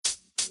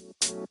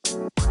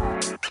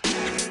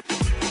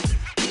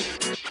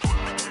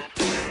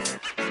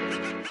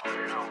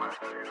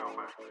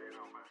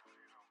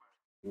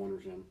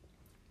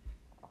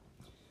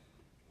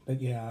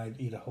But yeah, I'd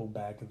eat a whole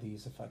bag of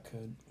these if I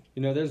could.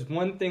 You know, there's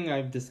one thing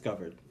I've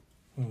discovered.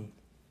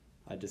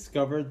 I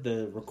discovered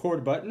the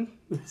record button,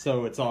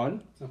 so it's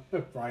on.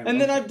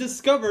 And then I've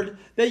discovered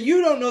that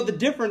you don't know the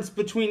difference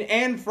between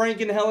Anne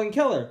Frank and Helen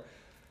Keller.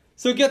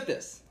 So get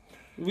this.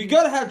 We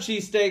go to have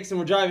cheesesteaks and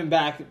we're driving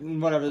back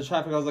and whatever, the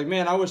traffic. I was like,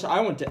 man, I wish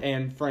I went to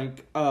Anne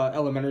Frank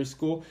Elementary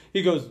School.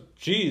 He goes,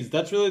 geez,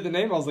 that's really the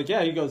name? I was like,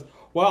 yeah. He goes,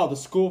 wow, the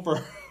school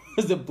for...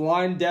 Was it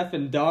blind, deaf,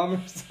 and dumb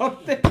or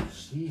something?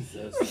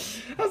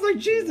 Jesus. I was like,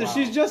 Jesus, wow.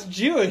 She's just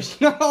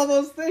Jewish. Not all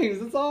those things.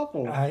 It's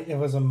awful. It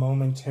was a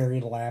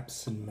momentary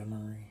lapse in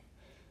memory.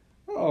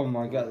 Oh,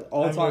 my God.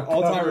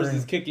 Alzheimer's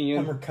is kicking in.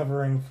 I'm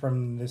recovering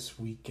from this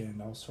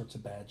weekend. All sorts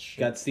of bad shit.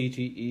 Got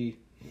CTE.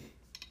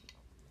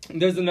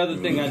 There's another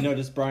thing I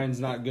noticed Brian's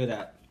not good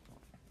at.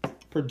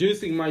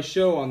 Producing my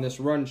show on this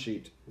run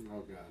sheet. Oh,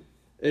 God.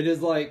 It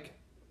is like,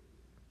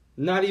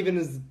 not even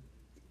as...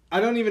 I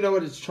don't even know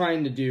what it's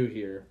trying to do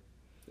here.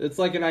 It's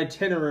like an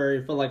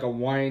itinerary for like a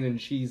wine and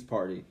cheese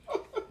party.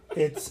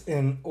 It's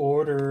in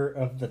order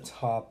of the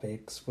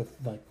topics with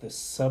like the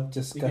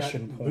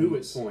sub-discussion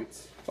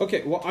points.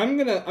 Okay, well I'm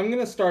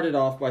gonna start it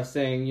off by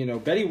saying, you know,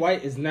 Betty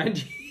White is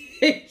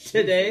 98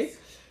 today. Jesus.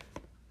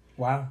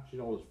 Wow. She's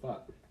old as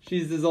fuck.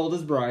 She's as old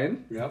as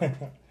Brian.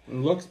 Yep.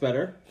 And looks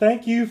better.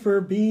 Thank you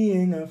for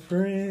being a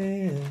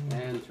friend.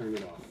 And turn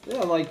it off.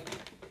 Yeah, like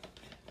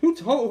who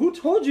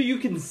told you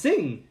can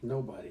sing?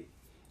 Nobody.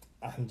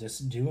 I'm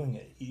just doing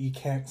it. You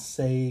can't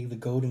say the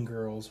Golden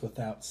Girls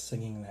without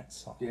singing that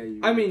song. Yeah,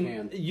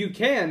 you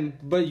can,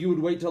 but you would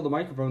wait till the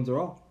microphones are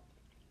off.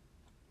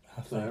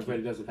 So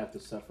everybody doesn't have to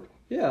suffer.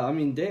 Yeah, I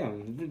mean,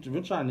 damn.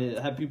 We're trying to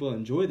have people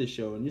enjoy the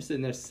show, and you're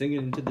sitting there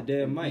singing into the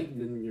damn mic.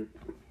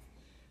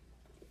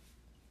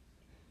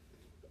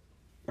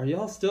 Are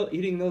y'all still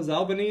eating those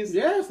Albanese?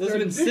 Yes, those have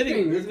been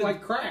sitting. It's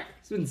like crack.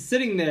 It's been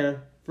sitting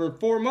there for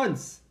 4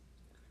 months.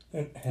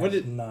 It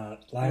has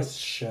not. Last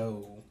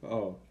show.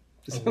 Oh.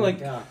 It's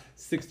like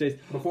 6 days.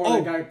 Before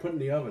the guy put in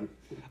the oven.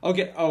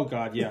 Okay. Oh,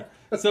 God, yeah.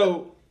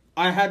 So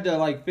I had to,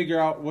 like, figure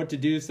out what to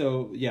do.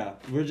 So, yeah,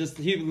 he's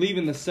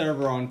leaving the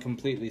server on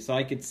completely. So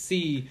I could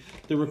see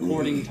the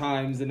recording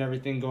times and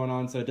everything going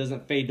on so it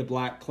doesn't fade to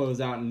black, close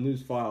out, and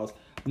lose files.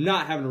 I'm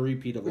not having a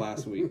repeat of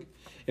last week.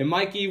 And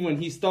Mikey, when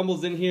he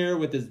stumbles in here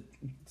with his...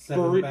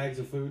 7 bags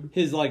of food.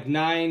 His, like,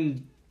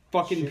 9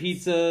 fucking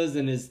pizzas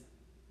and his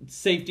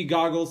safety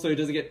goggles so he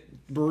doesn't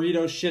get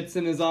burrito shits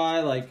in his eye,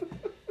 like...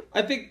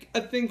 I think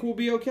we'll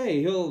be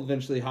okay. He'll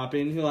eventually hop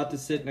in. He'll have to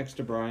sit next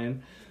to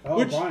Brian.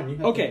 Oh, Brian, you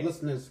have to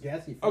listen to his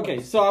gassy voice. Okay,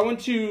 so I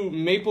went to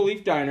Maple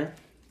Leaf Diner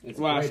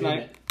last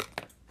night.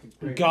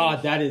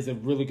 God, that is a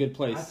really good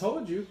place. I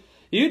told you.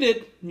 You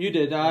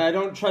did. I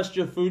don't trust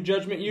your food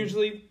judgment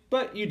usually,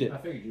 but you did. I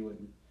figured you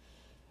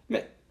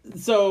wouldn't.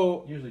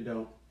 So... Usually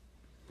don't.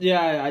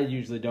 Yeah, I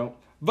usually don't.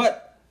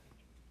 But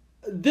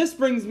this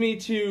brings me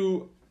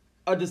to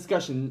a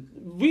discussion.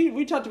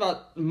 We talked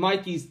about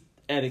Mikey's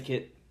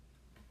etiquette.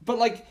 But,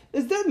 like,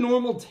 is there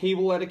normal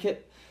table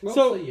etiquette?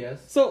 Mostly, yes.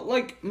 So,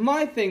 like,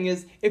 my thing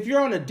is, if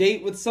you're on a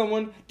date with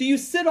someone, do you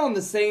sit on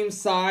the same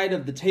side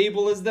of the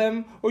table as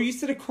them, or you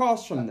sit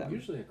across from them?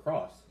 Usually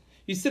across.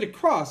 You sit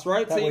across,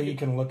 right? That way you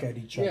can look at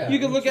each other. Yeah, you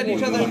can look at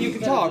each other and you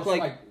can talk.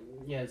 Like,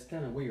 yeah, it's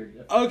kind of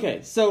weird.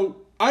 Okay,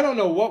 so I don't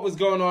know what was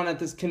going on at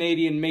this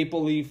Canadian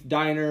Maple Leaf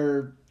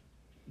Diner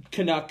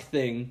Canuck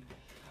thing,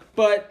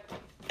 but...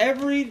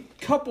 Every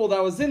couple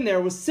that was in there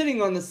was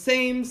sitting on the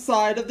same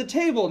side of the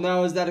table.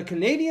 Now, is that a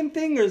Canadian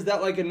thing, or is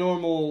that like a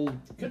normal...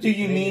 Do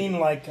you mean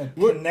like a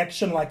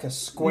connection, like a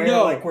square,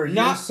 no, like where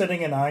you're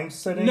sitting and I'm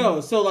sitting? No,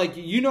 so like,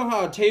 you know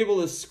how a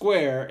table is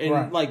square,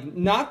 and like,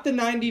 not the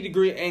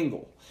 90-degree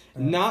angle.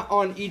 Not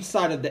on each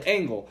side of the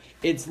angle.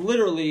 It's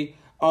literally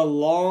a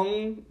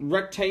long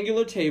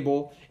rectangular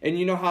table, and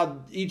you know how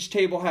each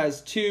table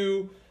has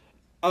two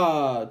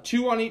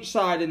on each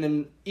side and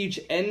then each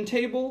end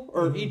table,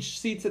 or each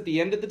seat's at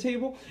the end of the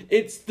table.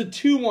 It's the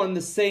 2 on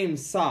the same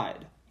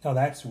side. Oh,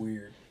 that's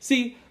weird.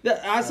 See,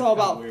 I saw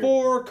about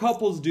 4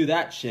 couples do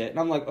that shit, and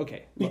I'm like,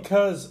 okay. Look.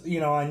 Because, you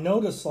know, I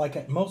notice, like,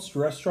 at most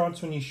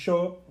restaurants, when you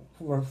show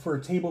up for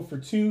a table for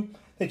 2,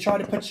 they try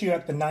to put you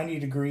at the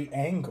 90-degree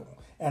angle.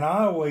 And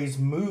I always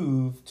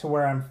move to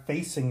where I'm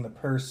facing the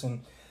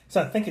person.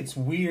 So I think it's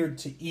weird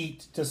to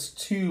eat just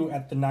 2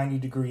 at the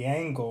 90-degree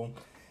angle.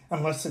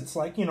 Unless it's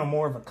like, you know,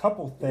 more of a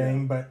couple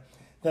thing, but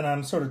then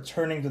I'm sort of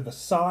turning to the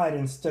side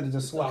instead of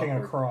just looking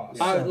across.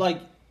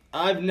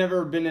 I've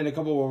never been in a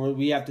couple where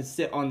we have to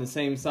sit on the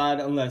same side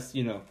unless,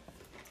 you know,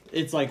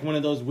 it's like one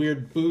of those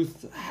weird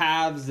booth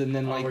halves and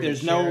then like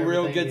there's no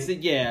real good seat.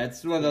 Yeah,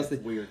 it's one of those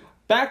things. Weird.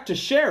 Back to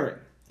sharing.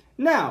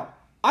 Now,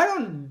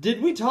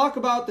 Did we talk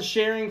about the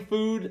sharing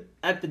food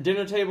at the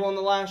dinner table on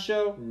the last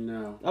show?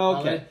 No. Oh,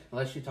 okay.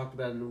 Unless you talked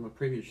about it in one of my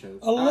previous shows.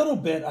 A little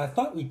bit. I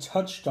thought we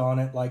touched on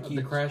it, like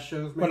the crash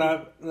shows. Maybe?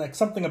 When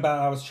something about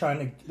I was trying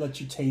to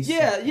let you taste.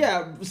 Yeah, something.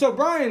 yeah. So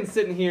Brian's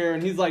sitting here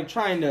and he's like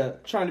trying to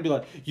be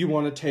like, you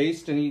want to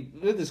taste? And he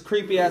with this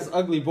creepy ass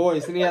ugly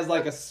voice, and he has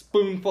like a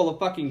spoonful of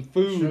fucking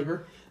food.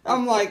 Sugar.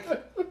 I'm like.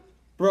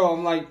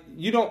 Bro,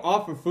 you don't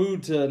offer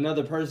food to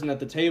another person at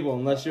the table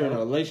unless you're in a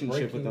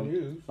relationship with them.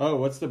 News. Oh,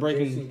 what's the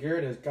breaking? Jason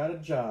Garrett has got a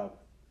job.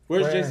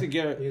 Where's Jason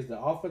Garrett? He's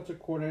the offensive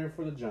coordinator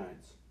for the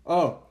Giants.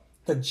 Oh.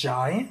 The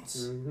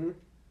Giants? Mm-hmm.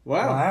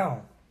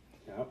 Wow.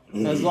 Yep.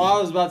 That's what I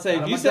was about to say.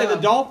 If you say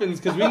the Dolphins,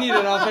 because we need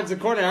an offensive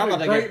coordinator, I'm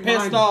about to get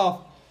pissed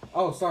off.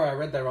 Oh, sorry, I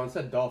read that wrong. I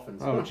said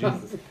Dolphins. Oh,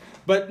 Jesus.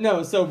 But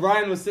no, so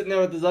Brian was sitting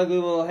there with his ugly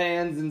little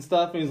hands and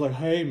stuff, and he's like,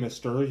 "Hey,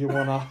 mister, you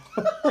wanna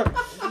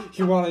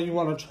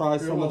try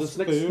some of this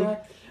food?"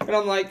 Snack? And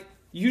I'm like,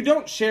 you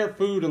don't share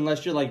food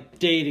unless you're like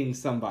dating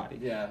somebody.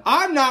 Yeah.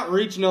 I'm not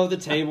reaching over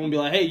the table and be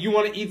like, "Hey, you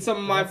want to eat some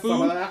of my food?"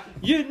 Some of that?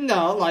 You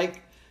know,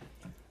 like.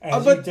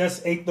 And you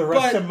just ate the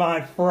rest of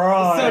my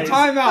fries. So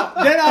time out.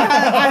 Then I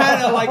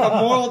had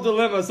a moral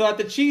dilemma. So at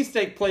the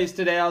cheesesteak place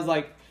today, I was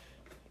like,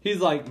 he's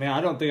like, "Man, I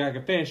don't think I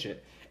can finish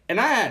it." And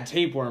I had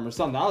tapeworm or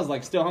something. I was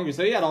like still hungry.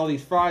 So he had all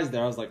these fries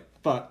there. I was like,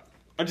 fuck.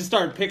 I just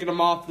started picking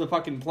them off the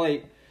fucking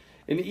plate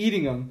and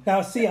eating them.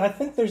 Now, see, I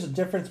think there's a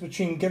difference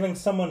between giving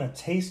someone a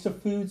taste of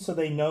food so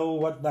they know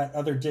what that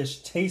other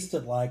dish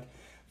tasted like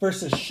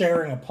versus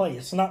sharing a plate.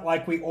 It's not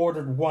like we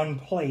ordered one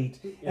plate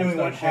and we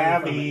went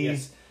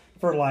halvies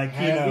for like,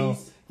 you know.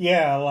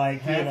 Yeah,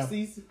 like,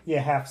 halfsies? You know.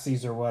 Yeah,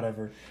 halfsies or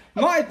whatever.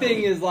 My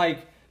thing is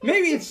like,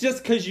 maybe it's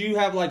just because you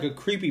have like a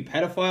creepy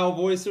pedophile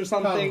voice or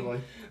something.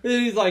 Probably.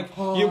 He's like,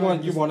 you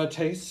want a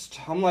taste?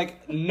 I'm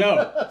like,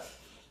 no.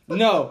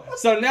 No.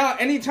 So now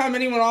anytime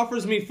anyone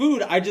offers me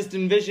food, I just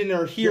envision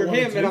or hear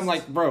him and I'm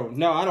like, bro,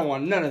 no, I don't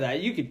want none of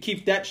that. You could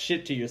keep that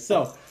shit to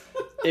yourself.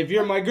 If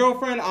you're my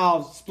girlfriend,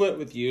 I'll split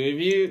with you.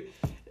 If you,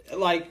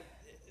 like...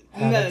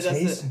 Have a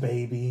taste,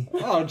 baby.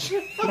 Oh,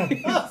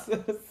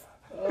 Jesus.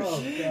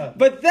 Oh, God.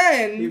 But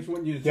then...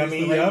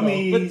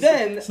 Yummy. But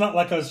then... It's not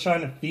like I was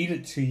trying to feed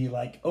it to you,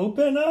 like,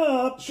 open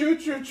up.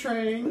 Shoot your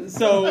train.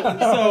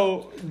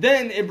 So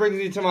then it brings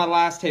me to my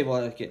last table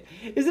etiquette.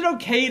 Is it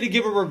okay to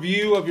give a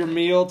review of your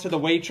meal to the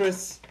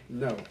waitress?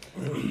 No.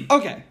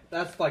 Okay.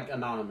 That's like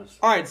anonymous.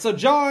 All right, so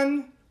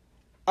John,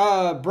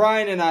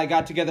 Brian, and I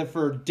got together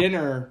for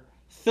dinner.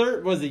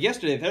 Was it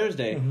yesterday?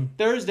 Thursday. Mm-hmm.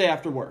 Thursday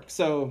after work.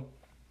 So...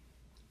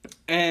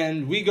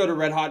 And we go to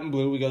Red Hot and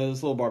Blue. We go to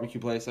this little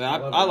barbecue place, and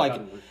I like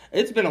it.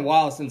 It's been a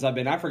while since I've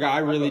been. I forgot. I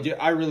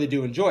really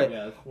do enjoy it.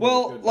 Yeah,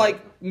 well, like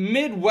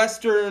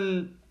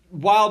Midwestern,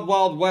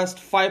 Wild West,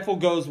 Feifel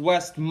Goes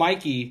West.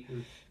 Mikey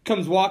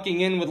comes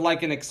walking in with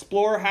like an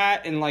explorer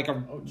hat and like a.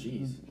 Oh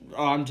jeez.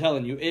 I'm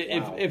telling you,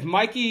 if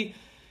Mikey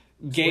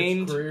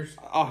gained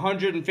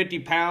 150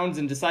 pounds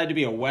and decided to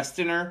be a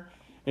Westerner.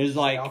 It was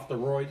like off the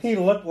roids. He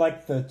looked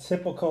like the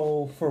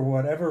typical, for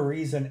whatever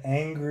reason,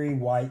 angry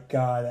white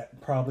guy that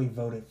probably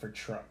voted for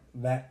Trump.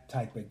 That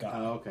type of guy.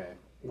 Oh, okay.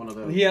 One of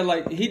those. Yeah,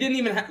 like he didn't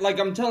even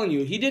I'm telling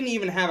you, he didn't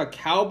even have a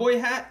cowboy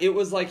hat. It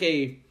was like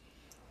it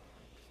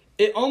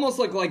almost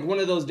looked like one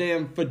of those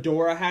damn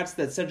fedora hats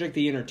that Cedric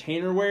the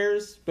Entertainer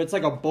wears, but it's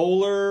like a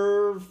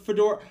bowler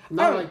fedora.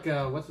 Not like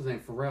what's his name,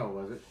 Pharrell,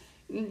 was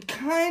it?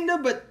 Kinda,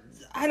 but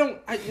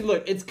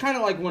look, it's kind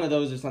of like one of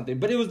those or something.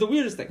 But it was the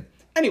weirdest thing.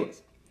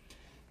 Anyways.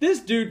 This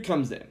dude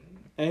comes in,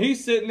 and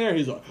he's sitting there,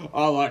 he's like,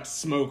 I like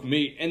smoked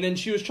meat. And then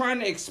she was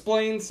trying to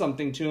explain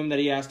something to him that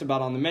he asked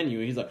about on the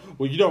menu. He's like,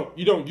 well, you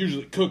don't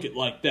usually cook it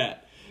like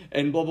that.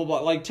 And blah, blah,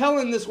 blah. Like,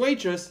 telling this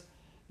waitress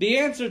the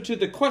answer to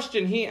the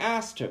question he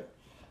asked her.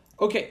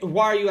 Okay,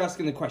 why are you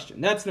asking the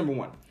question? That's number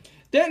one.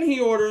 Then he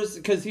orders,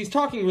 because he's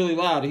talking really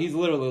loud, he's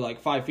literally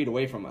like 5 feet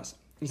away from us.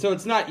 And so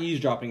it's not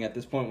eavesdropping at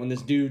this point when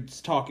this dude's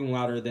talking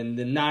louder than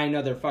the 9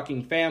 other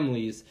fucking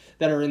families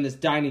that are in this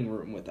dining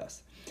room with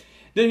us.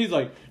 Then he's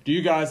like, do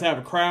you guys have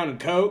a Crown and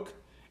Coke?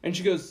 And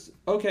she goes,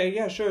 okay,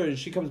 yeah, sure. And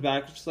she comes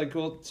back. She's like,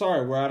 well,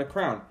 sorry, we're out of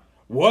Crown.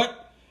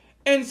 What?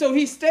 And so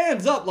he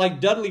stands up like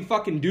Dudley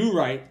fucking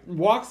Do-Right,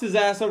 walks his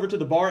ass over to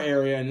the bar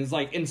area and is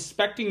like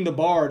inspecting the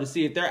bar to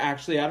see if they're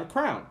actually out of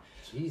Crown.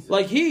 Jesus.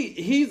 Like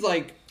he's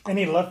like... And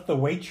he left the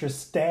waitress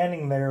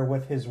standing there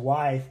with his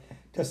wife,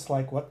 just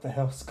like, what the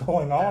hell's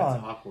going on?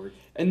 That's awkward.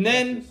 And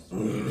then,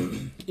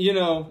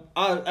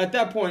 at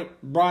that point,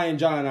 Brian,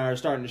 John, and I are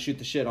starting to shoot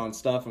the shit on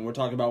stuff, and we're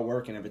talking about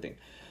work and everything.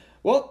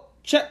 Well,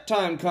 check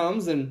time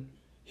comes, and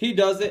he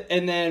does it,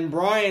 and then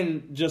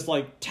Brian just,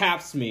 like,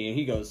 taps me, and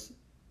he goes,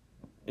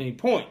 and he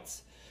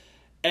points.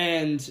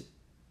 And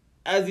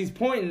as he's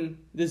pointing,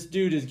 this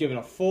dude is giving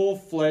a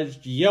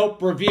full-fledged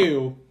Yelp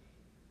review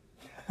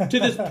to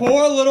this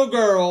poor little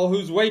girl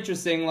who's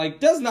waitressing, like,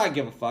 does not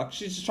give a fuck.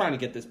 She's just trying to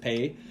get this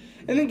paid.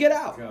 And then get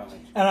out. God.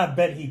 And I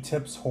bet he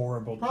tips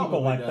horrible. Probably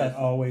People like does. that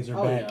always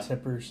are bad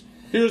tippers.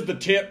 Here's the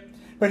tip.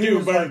 But he Do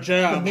was a better like,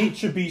 job. the meat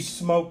should be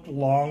smoked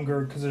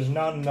longer because there's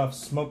not enough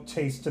smoke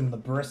taste in the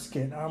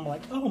brisket. And I'm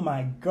like, oh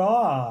my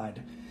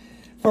God.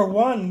 For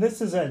one,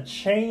 this is a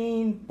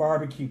chain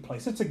barbecue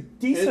place. It's a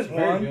decent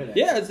one. Good,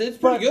 yeah, it's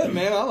pretty good,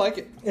 man. I like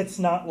it. It's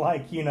not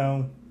like, you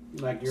know,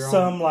 like your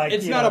some own, like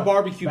it's not a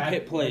barbecue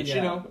pit place, yeah.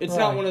 you know. It's Right.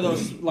 not one of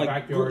those like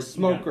Backyard,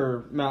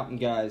 smoker mountain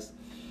guys.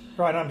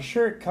 Right, I'm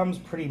sure it comes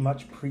pretty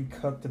much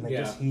pre-cooked and they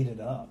Yeah. just heat it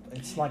up.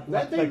 It's like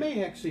that they like,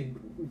 may actually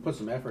put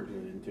some effort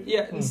into.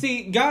 Yeah,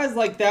 see, guys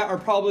like that are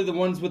probably the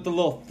ones with the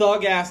little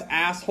thug-ass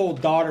asshole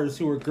daughters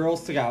who are Girl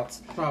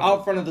Scouts Probably.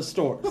 out front of the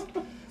stores.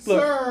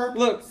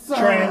 Look, Sir.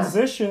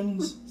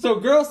 transitions. so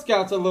Girl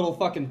Scouts are little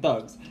fucking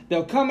thugs.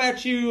 They'll come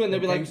at you and they'll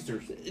be like,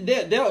 Gangsters.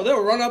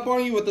 they'll run up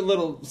on you with the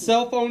little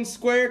cell phone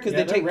square because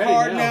Yeah, they take they're ready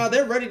card now. now.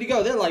 They're ready to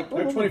go. They're like,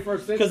 They're 21st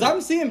century. because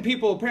I'm seeing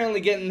people apparently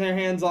getting their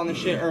hands on the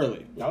shit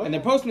early, Oh, and yeah. they're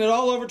posting it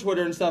all over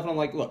Twitter and stuff. And I'm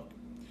like, look,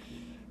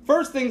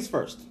 first things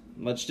first.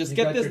 Let's just You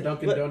get got this. your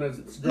Dunkin' let-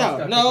 Donuts.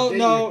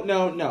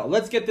 No.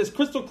 Let's get this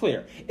crystal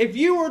clear. If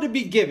you were to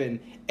be given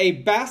a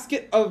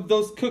basket of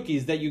those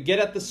cookies that you get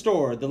at the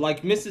store, the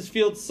like Mrs.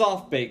 Fields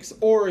soft bakes,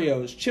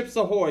 Oreos, Chips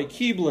Ahoy,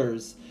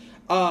 Keeblers,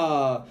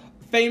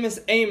 Famous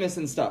Amos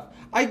and stuff,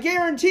 I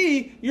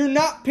guarantee you're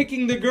not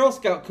picking the Girl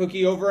Scout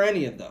cookie over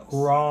any of those.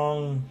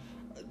 Wrong.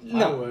 I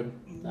No. would.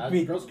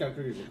 Be- Girl Scout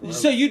cookies are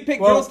gross. So you'd pick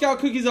Well- Girl Scout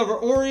cookies over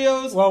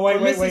Oreos Well, or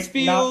Mrs. wait.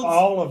 Fields? Not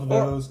all of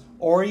those.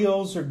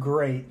 Oreos are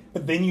great,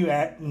 but then you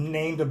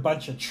named a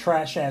bunch of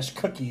trash-ass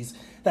cookies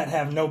that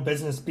have no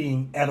business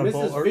being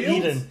edible Mrs. or Fields?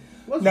 eaten.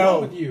 What's no,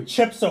 wrong with you?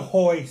 Chips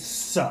Ahoy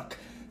suck.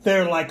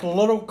 They're like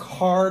little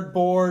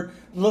cardboard.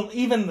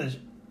 Even the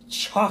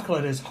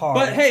chocolate is hard.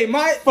 But hey,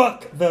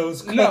 fuck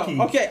those cookies.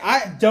 No, okay,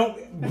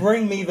 Don't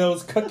bring me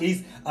those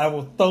cookies. I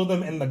will throw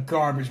them in the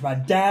garbage. My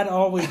dad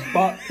always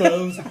bought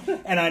those,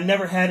 and I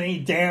never had any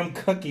damn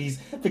cookies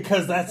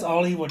because that's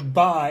all he would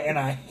buy, and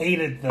I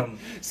hated them.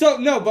 So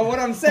no, but what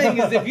I'm saying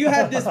is, if you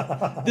had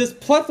this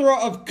plethora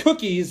of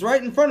cookies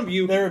right in front of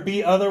you, There would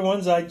be other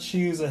ones I'd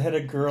choose ahead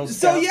of Girl so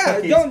Scout yeah,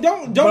 cookies.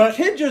 don't But-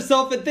 kid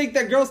yourself and think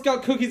that Girl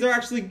Scout cookies are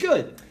actually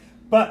good.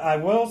 But I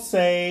will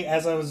say,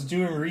 as I was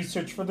doing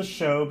research for the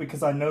show,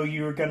 because I know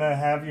you were going to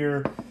have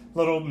your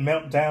little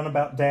meltdown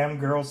about damn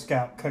Girl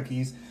Scout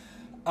cookies,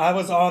 I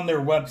was on their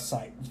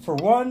website. For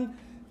one,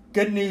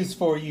 good news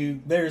for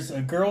you, there's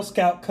a Girl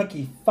Scout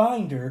cookie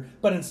finder,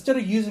 but instead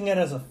of using it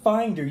as a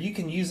finder, you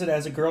can use it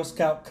as a Girl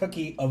Scout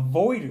cookie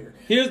avoider.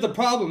 Here's the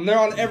problem: they're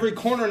on every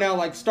corner now,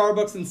 like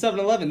Starbucks and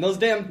 7-Eleven. Those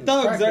damn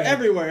thugs are Crackhead.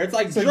 everywhere. It's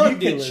like So drug you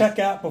dealers. can check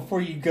out before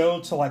you go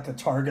to like a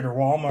Target or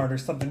Walmart or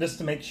something, just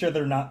to make sure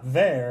they're not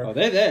there. Oh,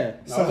 they're there.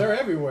 No, they're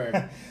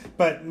everywhere.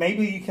 But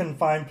maybe you can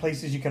find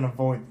places you can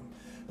avoid them.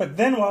 But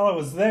then while I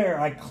was there,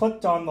 I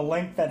clicked on the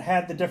link that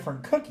had the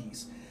different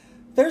cookies.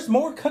 There's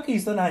more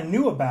cookies than I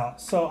knew about.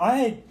 So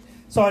I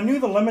knew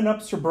the Lemon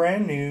Ups are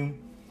brand new.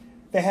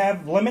 They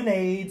have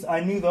lemonades. I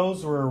knew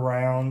those were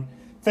around.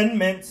 Thin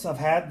Mints, I've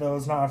had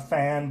those. Not a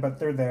fan, but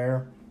they're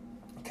there.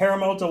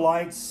 Caramel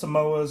Delights,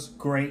 Samoa's,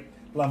 great.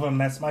 Love them.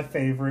 That's my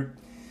favorite.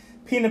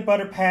 Peanut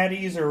Butter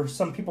Patties, or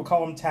some people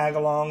call them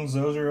Tagalongs.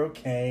 Those are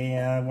okay.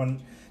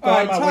 All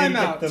right,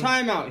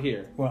 time out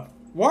here. What?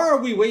 Why are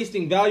we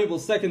wasting valuable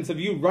seconds of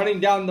you running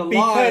down the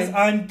Because line?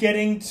 I'm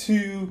getting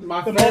to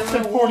My the most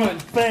favorite important one.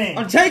 thing.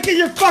 I'm taking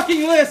your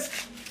fucking list.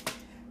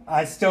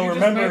 I still You just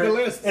remember made the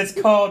it. list.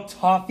 It's called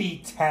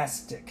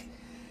Toffee-tastic.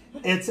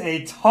 It's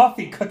a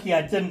toffee cookie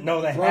I didn't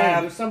know they Right,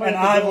 have, there's somebody and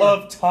at the I door.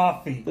 love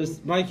toffee.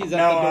 There's Mikey's at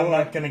No, the door. I'm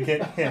not going to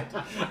get hit.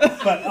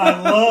 But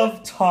I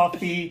love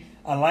toffee.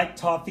 I like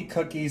toffee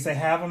cookies. They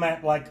have them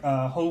at like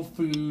Whole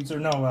Foods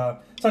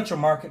Central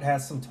Market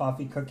has some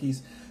toffee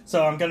cookies.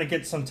 So I'm going to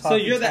get some toffee. So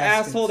you're the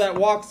asshole that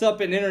walks up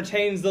and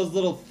entertains those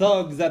little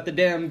thugs at the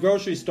damn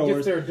grocery stores.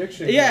 Gets their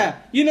addiction. Yeah,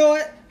 you know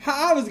what?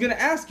 I was gonna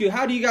ask you,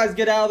 how do you guys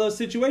get out of those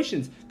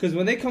situations? Because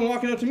when they come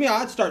walking up to me,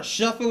 I'd start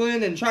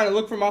shuffling and trying to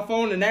look for my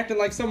phone and acting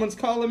like someone's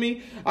calling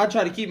me. I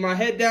try to keep my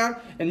head down,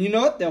 and you know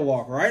what? They'll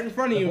walk right in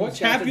front of The you, Boy and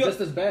Scouts tap are you. just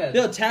as bad.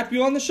 They'll tap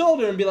you on the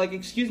shoulder and be like,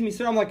 "Excuse me,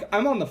 sir." I'm like,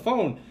 "I'm on the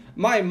phone.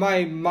 My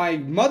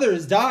mother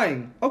is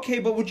dying." Okay,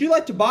 but would you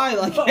like to buy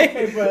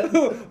Okay,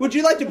 but- would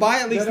you like to buy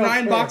at least No,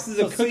 9 fair. boxes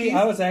of See, cookies?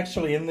 I was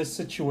actually in this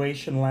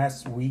situation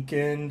last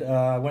weekend.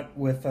 I went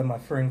with my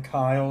friend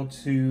Kyle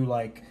to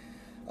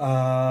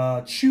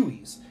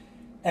Chewy's,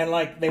 and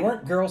they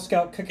weren't Girl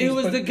Scout cookies. It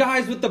was but, the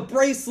guys with the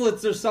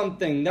bracelets or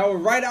something that were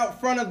right out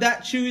front of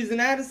that Chewy's in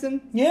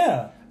Addison.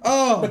 Yeah.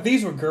 Oh, But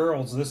these were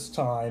girls this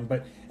time.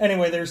 But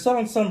anyway, they were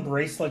selling some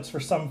bracelets for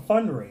some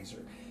fundraiser.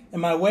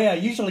 And my way I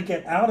usually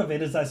get out of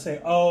it is I say,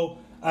 "Oh,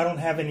 I don't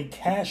have any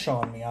cash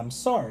on me. I'm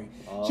sorry."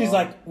 She's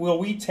like, "Will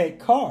we take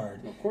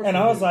card?" Of course And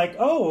we I was do. like,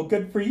 "Oh, well,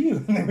 good for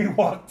you." And then we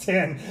walked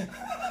in.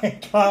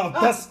 And Kyle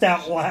bust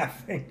out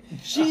laughing.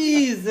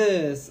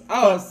 Jesus.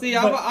 Oh, see,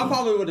 I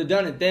probably would have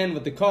done it then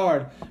with the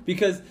card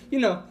because,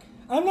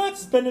 I'm not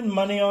spending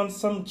money on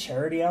some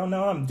charity. I don't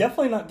know. I'm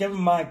definitely not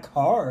giving my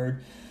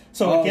card.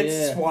 So Oh, it gets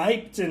yeah.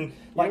 swiped and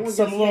wanna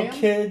some get little scammed?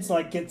 kids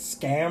get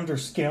scammed or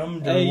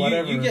skimmed or hey,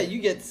 whatever. you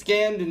get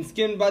scammed and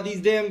skimmed by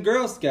these damn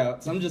Girl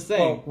Scouts. I'm just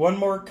saying. Well, one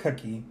more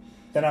cookie.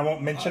 Then I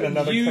won't mention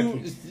another you-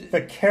 cookie.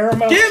 The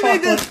caramel Give me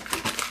chocolate. this.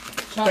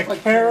 The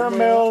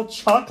caramel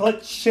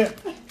chocolate chip.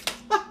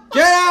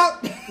 Get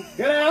out!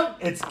 Get out!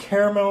 It's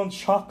caramel and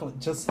chocolate,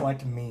 just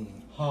like me.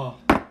 Oh.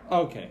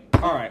 Okay,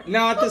 alright.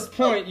 Now at this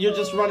point, you're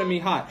just running me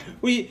hot.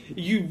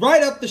 You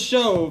write up the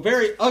show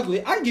very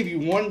ugly. I give you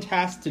one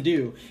task to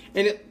do.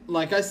 And it,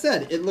 like I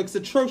said, it looks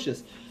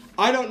atrocious.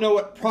 I don't know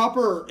what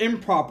proper or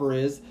improper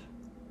is,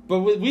 but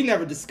we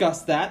never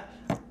discussed that.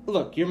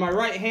 Look, you're my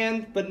right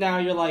hand, but now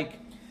you're like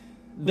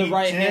the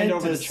right hand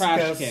over the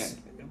trash can.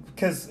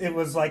 Because it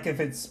was like,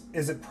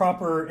 is it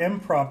proper or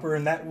improper,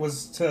 and that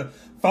was to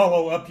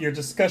follow up your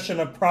discussion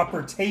of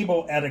proper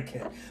table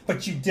etiquette.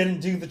 But you didn't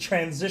do the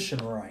transition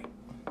right.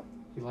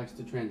 He likes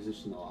to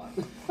transition a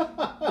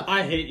lot.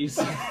 I hate you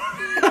so.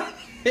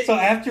 So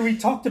after we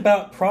talked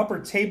about proper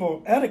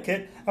table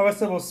etiquette, I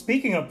said, well,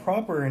 speaking of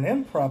proper and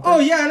improper... Oh,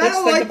 yeah, and I let's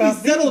don't think like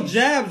about these subtle these.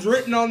 jabs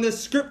written on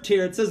this script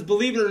here. It says,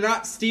 believe it or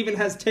not, Steven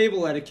has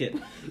table etiquette.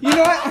 You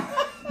know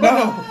what?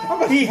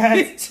 No, he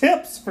has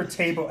tips for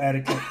table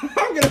etiquette.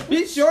 I'm going to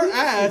beat your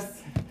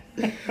ass.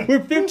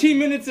 We're 15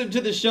 minutes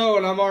into the show,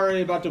 and I'm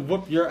already about to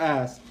whoop your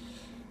ass.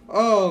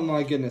 Oh,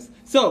 my goodness.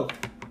 So...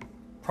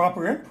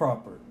 Proper,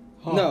 improper.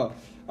 No.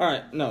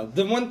 Alright, no.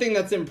 The one thing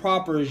that's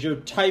improper is your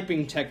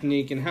typing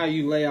technique and how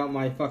you lay out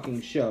my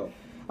fucking show.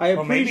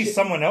 Well, maybe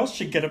someone else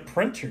should get a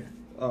printer.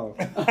 Oh.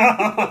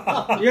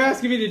 You're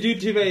asking me to do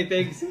too many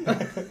things.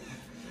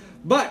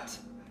 But,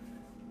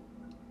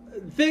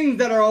 things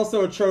that are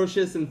also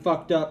atrocious and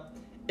fucked up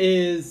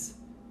is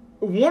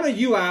one of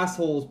you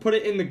assholes put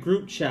it in the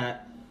group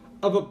chat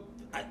of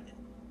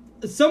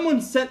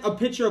someone sent a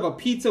picture of a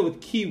pizza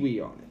with kiwi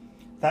on it.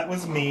 That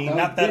was me. That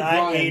Not was that I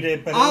Brian. ate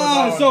it, but it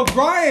was on, So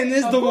Brian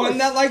is Of the course. one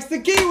that likes the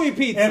kiwi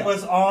pizza. it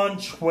was on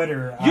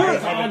Twitter. You're I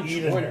on haven't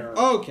eaten Twitter. it.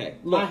 Okay,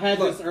 look. I had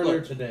look, this earlier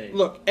look. today.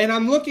 Look, and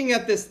I'm looking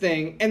at this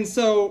thing, and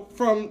so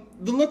from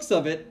the looks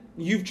of it,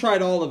 you've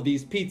tried all of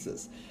these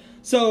pizzas.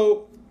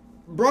 So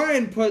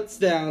Brian puts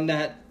down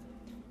that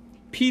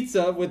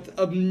pizza with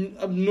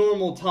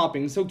abnormal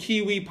toppings, so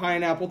kiwi,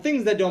 pineapple,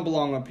 things that don't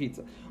belong on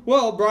pizza.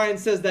 Well, Brian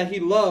says that he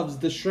loves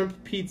the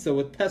shrimp pizza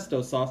with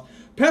pesto sauce.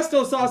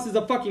 Pesto sauce is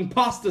a fucking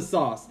pasta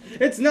sauce.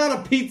 It's not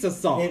a pizza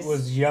sauce. It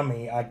was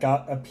yummy. I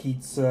got a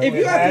pizza. If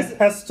you It have had to-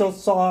 pesto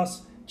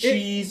sauce,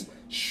 cheese,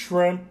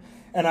 shrimp,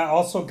 and I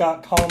also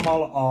got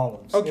Kalamala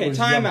olives. It Okay, was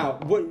time yummy.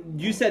 out. What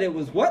you said it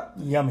was what?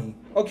 Yummy.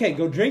 Okay,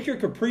 go drink your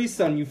Capri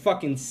Sun, you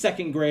fucking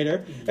second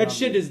grader. That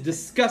shit is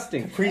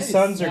disgusting. Capri That is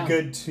Suns are yummy.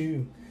 good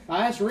too.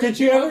 I asked Rich Did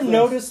you about ever this.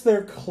 notice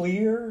they're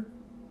clear?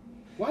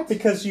 What?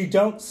 Because you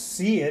don't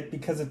see it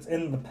because it's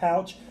in the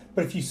pouch,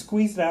 but if you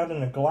squeeze it out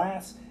in a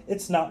glass,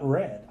 it's not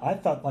red. I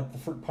thought like the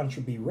fruit punch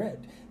would be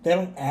red. They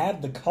don't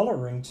add the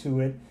coloring to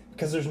it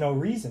because there's no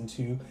reason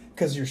to,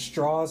 because your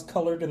straw is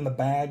colored and the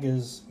bag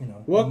is, a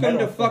Welcome metal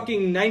to thing.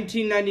 fucking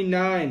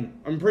 1999.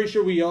 I'm pretty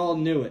sure we all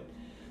knew it.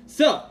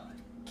 So,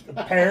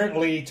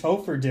 Apparently,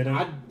 Topher didn't.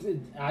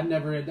 I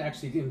never had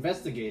actually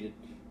investigated.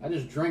 I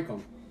just drank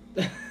them.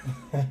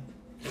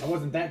 I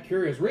wasn't that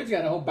curious. Rich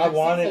got a whole I back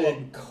wanted full of it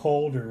 'em.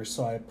 colder,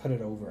 so I put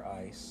it over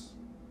ice.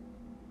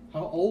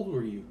 How old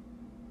were you?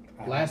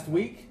 Last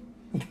week?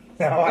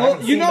 No, I well,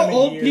 haven't you seen know, them in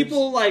old years.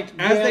 people, like,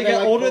 as Yeah, they they get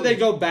like older, they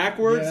clothes. go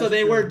backwards, Yeah, so they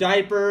that's wear true.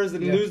 diapers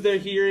and Yeah. lose their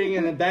hearing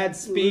and a bad Lose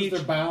speech.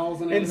 their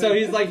bowels and And so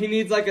he's like, he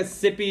needs like a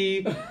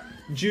sippy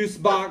juice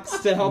box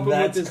to help him with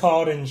That's his...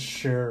 called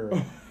insure.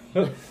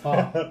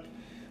 Oh,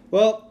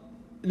 Well,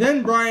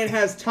 then Brian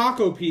has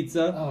taco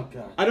pizza. oh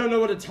god. I don't know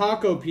what a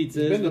taco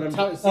pizza is, Been but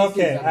to I'm... CC's,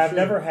 Okay, I'm I've sure.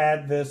 never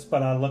had this,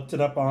 but I looked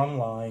it up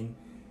online.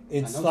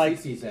 It's know like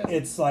CC's has it.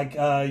 it's like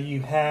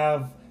you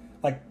have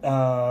like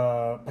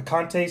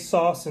picante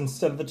sauce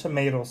instead of the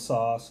tomato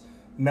sauce,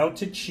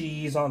 melted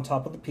cheese on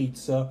top of the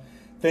pizza.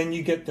 Then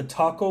you get the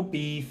taco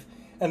beef,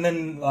 and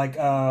then like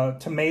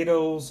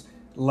tomatoes,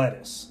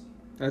 lettuce,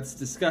 That's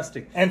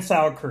disgusting. and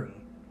sour cream.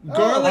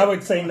 Garlic... I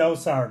would say no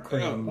sour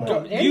cream. Oh,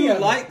 but any you of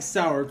them. like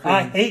sour cream.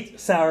 I hate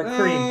sour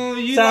cream. Oh,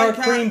 you sour like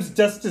how- cream's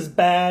just as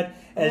bad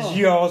as Oh.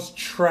 y'all's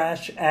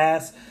trash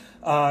ass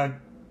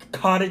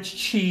cottage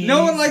cheese.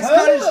 No one likes Ah!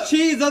 cottage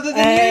cheese other than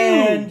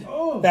and you.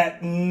 Oh.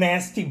 that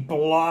nasty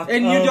block.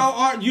 And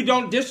of you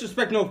don't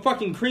disrespect no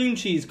fucking cream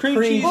cheese. Cream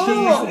cream cheese.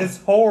 Oh. cheese is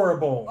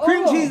horrible.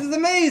 Cream Oh. cheese is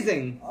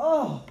amazing.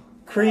 Oh,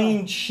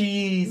 Cream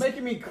cheese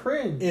making me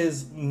cringe.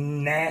 is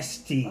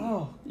nasty.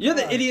 Oh, You're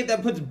the God. idiot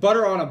that puts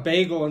butter on a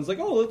bagel and is like,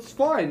 oh, it's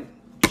fine.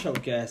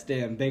 Choke ass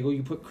damn bagel,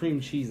 you put cream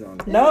cheese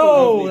on it.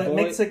 No, Lovely that boy.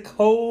 makes it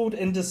cold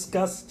and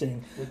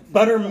disgusting.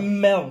 Butter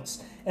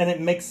melts and it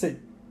makes it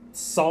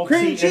salty.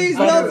 Cream and cheese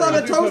buttery. melts on I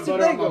a do put toasted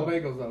butter on my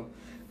bagel. bagels though.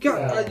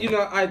 God, you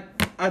know, I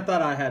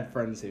thought I had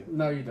friends who.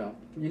 No, you don't.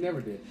 You never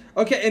did.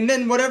 Okay, and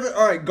then whatever.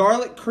 All right,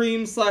 garlic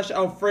cream /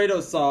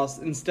 Alfredo sauce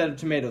instead of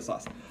tomato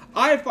sauce.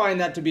 I find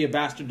that to be a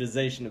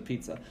bastardization of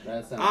pizza.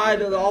 That sounds I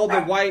good. do all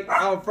the white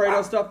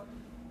Alfredo stuff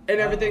and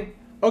everything.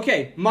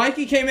 Okay,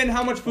 Mikey came in.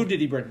 How much food did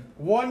he bring?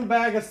 One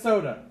bag of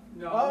soda.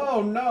 No.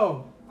 Oh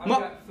no! I've Ma-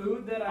 got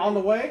food that On the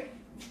way?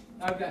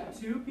 I've got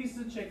 2 pieces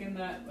of chicken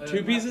that.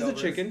 2 pieces of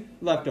leftovers. chicken,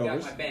 I've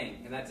leftovers, got my bang,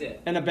 and that's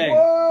it. and a bang.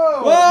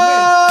 Whoa!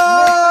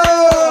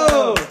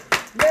 Whoa!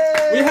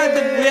 Yay!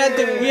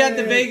 We had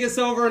the Vegas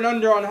over and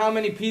under on how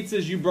many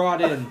pizzas you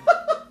brought in.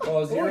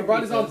 Well, Oh, zero he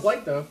brought his own pizzas.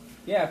 plate though.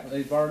 Yeah,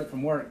 they borrowed it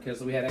from work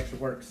because we had extra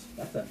works.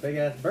 That's a big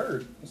ass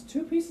bird. It's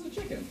 2 pieces of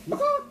chicken.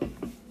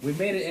 We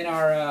made it in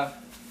our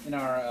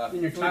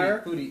In your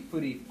tire?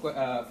 foodie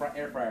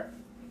air fryer.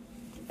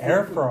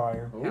 Air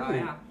fryer. Ooh. Hell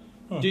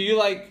yeah. Do you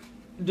like?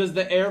 Does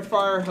the air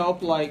fryer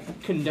help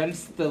like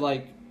condense the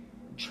like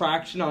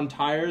traction on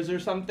tires or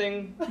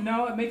something?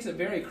 No, it makes it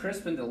very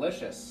crisp and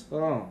delicious.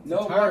 Oh,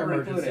 No Tire rubber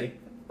emergency.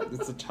 included.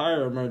 it's a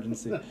tire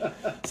emergency.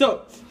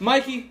 So,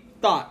 Mikey,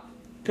 thought,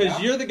 because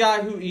Yeah? you're the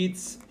guy who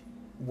eats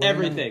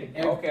everything.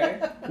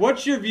 Okay.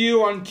 What's your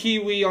view on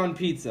kiwi on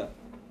pizza?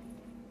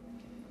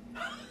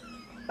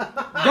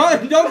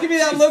 Don't give me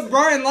that look.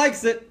 Brian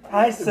likes it.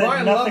 I said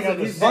Brian nothing loves of it.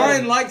 the He's sort.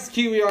 Brian likes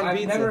kiwi on I've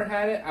pizza. never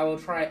had it. I will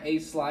try a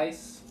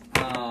slice,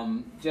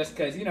 just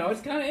because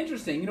it's kind of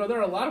interesting. There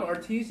are a lot of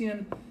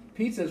artesian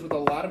pizzas with a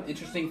lot of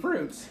interesting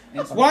fruits.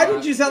 And Why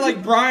did you sound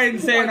like Brian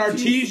saying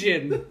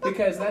Artesian. artesian?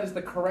 Because that is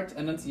the correct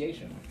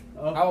enunciation.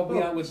 Oh. I will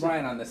be on with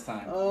Brian on this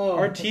time. Oh.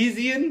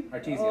 Artesian?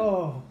 Artesian.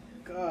 Oh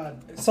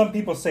God. Some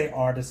people say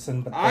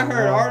artisan, but I they're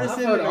heard wrong. artisan.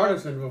 I've heard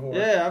artisan before.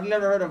 Yeah, I've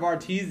never heard of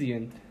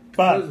artesian.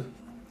 But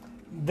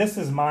this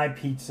is my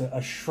pizza,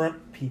 a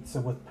shrimp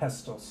pizza with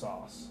pesto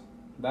sauce.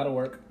 That'll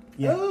work.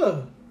 Yeah.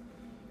 Ugh.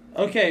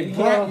 Okay, You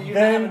Brian, haven't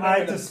Then heard I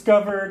of-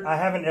 discovered, I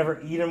haven't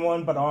ever eaten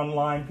one, but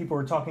online people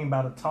were talking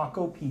about a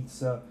taco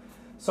pizza.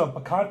 So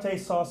picante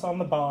sauce on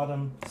the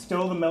bottom,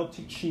 still the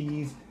melted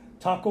cheese,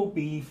 taco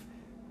beef,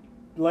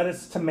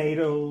 lettuce,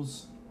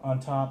 tomatoes on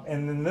top,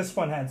 and then this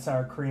one had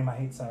sour cream. I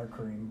hate sour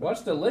cream. Well,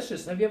 it's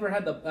delicious. Have you ever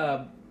had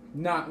the?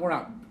 We're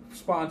not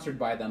sponsored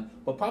by them,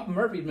 but Papa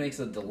Murphy makes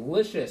a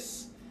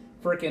delicious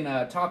freaking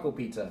taco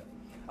pizza.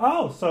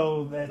 Oh,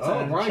 so that's Oh,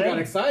 a Brian chain. got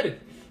excited.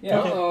 Yeah.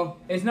 Uh-oh.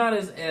 It's not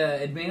as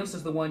advanced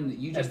as the one that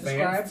you just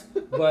Advanced.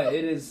 described, but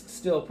it is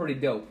still pretty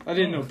dope. I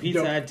didn't know pizza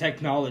Dope. had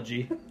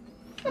technology.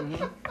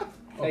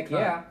 Heck God.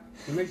 yeah.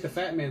 You make the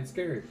fat man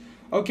scary.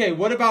 Okay,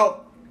 what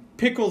about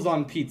pickles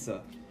on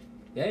pizza?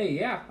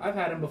 Yeah, I've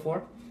had them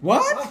before.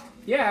 What?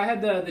 Yeah, I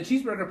had the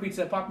cheeseburger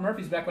pizza at Papa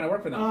Murphy's back when I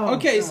worked for them. Oh.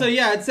 Okay, so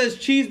yeah, it says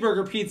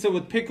cheeseburger pizza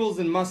with pickles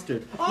and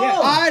mustard. Yeah.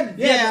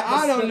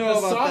 I don't know the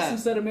about sauce that.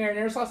 instead of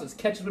marinara sauce is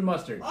ketchup and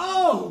mustard.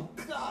 Oh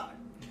God.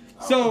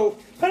 So,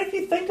 But if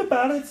you think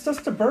about it, it's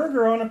just a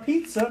burger on a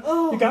pizza.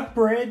 Oh. You got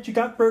bread, you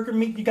got burger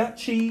meat, you got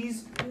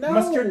cheese, No.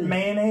 mustard,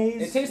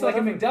 mayonnaise. It tastes like a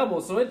whatever.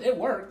 McDouble, so it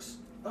works.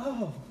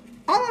 Oh.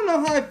 I don't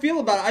know how I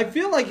feel about it. I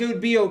feel like it would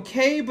be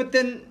okay, but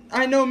then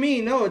I know me.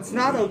 No, it's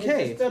not It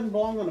okay. just doesn't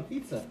belong on a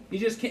pizza. You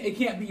just can't, it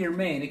can't be your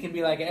main. It can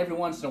be like every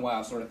once in a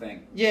while sort of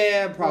thing.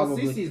 Yeah,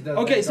 probably. Cece's does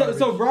Okay, that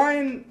so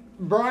garbage.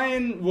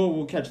 Brian,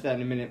 we'll catch that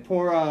in a minute.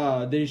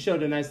 They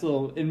showed a nice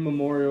little in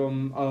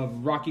memoriam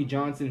of Rocky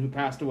Johnson who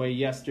passed away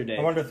yesterday.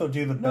 I wonder if they'll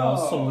do the bell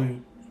No.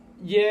 salute.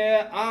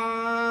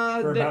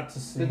 Yeah, We're they, about to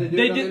see. Did they do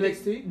they it on did.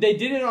 NXT? They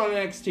did it on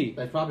NXT.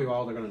 That's probably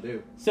all they're gonna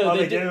do. So Oh,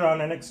 they did it on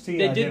NXT.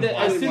 They I did didn't the, watch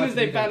as didn't soon watch as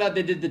they it found either. out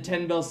they did the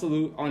 10 bell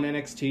salute on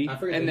NXT, I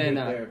forget and they then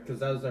did it there because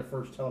that was their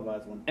first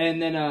televised one.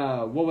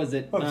 what was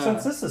it? Look,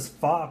 since this is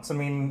Fox, I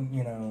mean,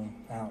 I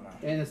don't know.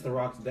 And it's The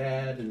Rock's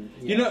dad, and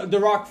You know, The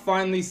Rock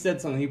finally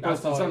said something. He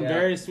posted saw it, something yeah.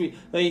 very sweet.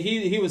 Like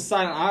he was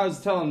silent. I was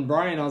telling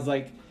Brian, I was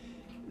like,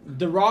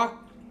 The Rock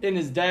and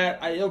his dad.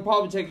 It'll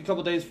probably take a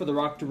couple days for The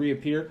Rock to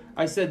reappear.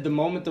 I said the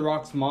moment The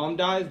Rock's mom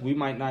dies, we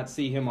might not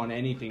see him on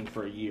anything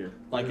for a year,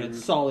 like a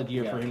solid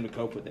year for Yeah. him to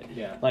cope with it.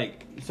 Yeah.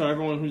 Like so,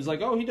 everyone who's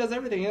like, oh, he does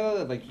everything,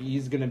 like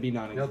he's gonna be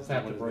he'll non-existent.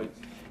 tap the when it's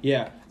brakes.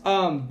 Yeah.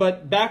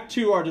 But back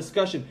to our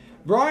discussion.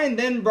 Brian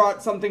then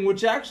brought something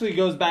which actually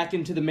goes back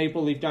into the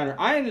Maple Leaf Diner.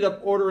 I ended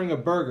up ordering a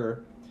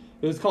burger.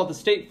 It was called the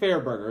State Fair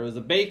Burger. It was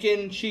a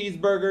bacon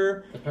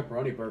cheeseburger The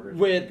pepperoni burger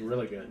With-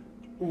 really good.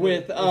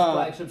 with It's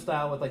flagship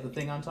style with like the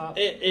thing on top.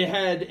 it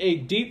had a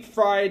deep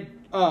fried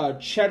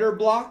cheddar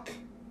block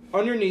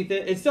underneath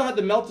it. It still had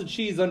the melted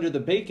cheese under the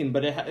bacon,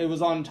 but it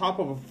was on top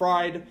of a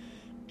fried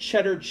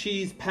cheddar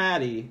cheese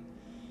patty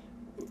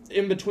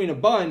in between a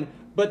bun,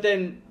 but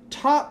then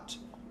topped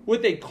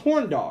with a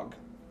corn dog.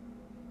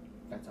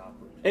 That's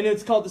awkward. And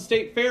it's called the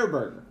State Fair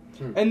Burger.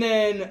 And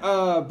then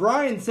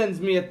Brian sends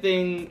me a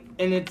thing,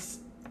 and it's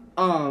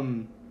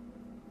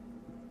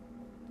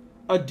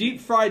a deep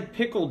fried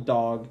pickled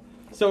dog.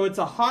 So it's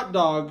a hot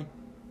dog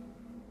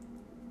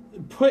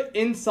put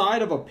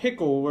inside of a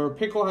pickle, where a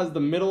pickle has the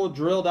middle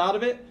drilled out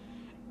of it,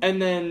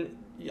 and then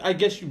I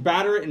guess you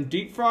batter it and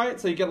deep fry it,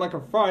 so you get like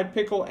a fried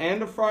pickle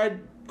and a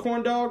fried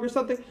corn dog or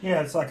something.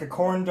 Yeah, it's like a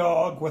corn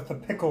dog with a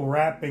pickle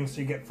wrapping,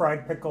 so you get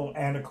fried pickle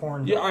and a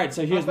corn dog. Yeah, all right.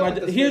 So here's I feel my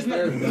like the here's State my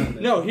Fair's done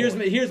this no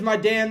before.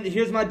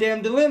 here's my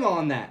damn dilemma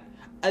on that.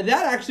 That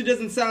actually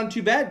doesn't sound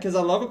too bad because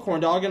I love a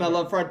corn dog and I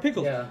love fried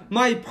pickles. Yeah.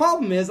 My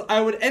problem is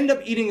I would end up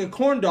eating a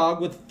corn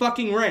dog with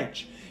fucking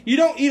ranch. You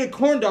don't eat a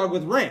corn dog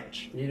with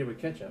ranch. You eat it with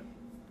ketchup.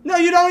 No,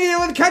 you don't eat it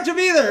with ketchup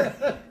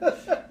either.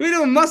 We do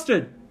with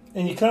mustard.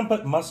 And you couldn't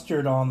put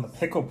mustard on the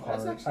pickle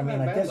part. That's I mean,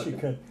 actually I not guess bad you looking.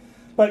 could.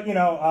 But,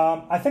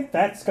 I think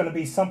that's going to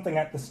be something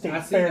at the state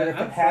I see fair that. if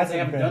I'm it surprised they hasn't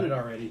haven't been. done it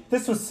already.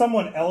 This was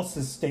someone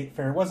else's state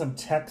fair. It wasn't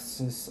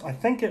Texas. I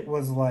think it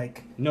was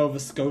like, Nova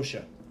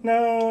Scotia.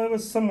 No, it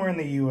was somewhere in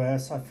the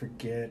U.S. I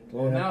forget.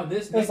 Well, now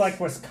this it was next, like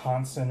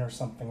Wisconsin or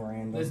something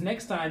random. this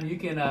next time you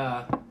can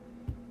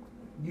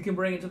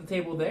bring it to the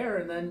table there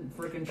and then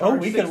freaking charge. Oh,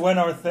 we could win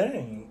our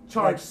thing.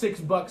 Charge like,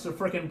 $6 a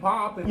freaking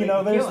pop. And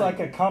there's like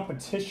a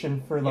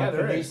competition for like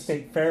the new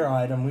state fair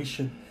item. We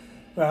should.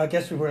 Well, I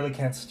guess we really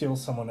can't steal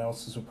someone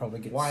else's. We'll probably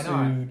get Why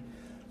sued.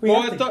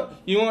 not?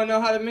 You want to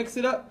know how to mix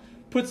it up?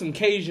 Put some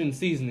Cajun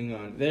seasoning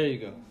on it. There you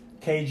go.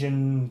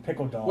 Cajun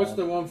pickle dog. What's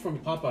the one from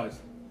Popeyes?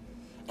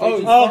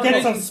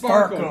 Get some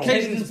sparkle.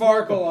 Cajun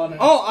sparkle on it.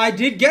 Oh, I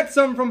did get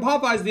some from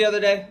Popeyes the other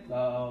day.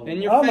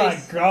 In your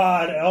face. My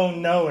God! Oh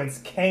no, it's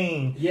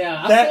Kane.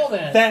 Yeah, I saw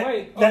that.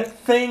 That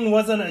thing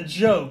wasn't a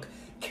joke.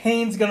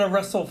 Kane's gonna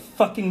wrestle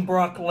fucking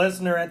Brock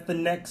Lesnar at the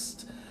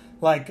next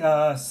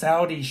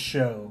Saudi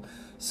show.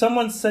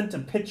 Someone sent a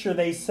picture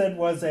they said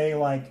was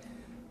a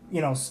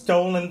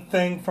stolen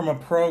thing from a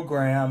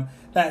program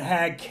that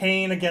had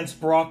Kane against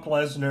Brock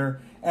Lesnar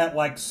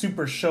at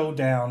Super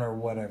Showdown or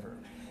whatever.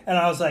 And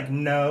I was like,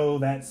 no,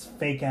 that's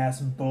fake ass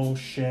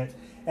bullshit.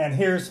 And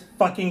here's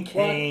fucking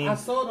Kane. Well, I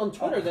saw it on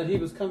Twitter that he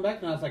was coming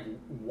back, and I was like,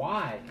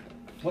 why?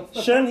 What's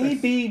the Shouldn't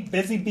purpose? he be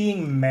busy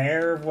being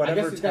mayor of whatever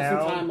I guess he's town?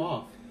 got some time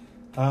off.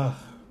 All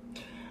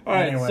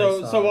right, Anyway,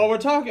 so while we're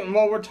talking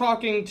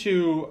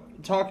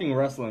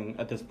wrestling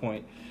at this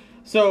point,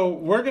 so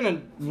we're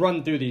gonna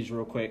run through these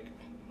real quick.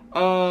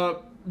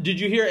 Did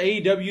you hear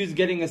AEW's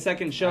getting a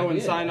second show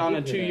and signed on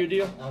a 2-year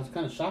deal? I was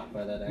kind of shocked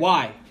by that. Actually.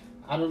 Why?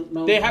 I don't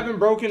know. They haven't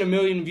broken 1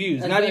 million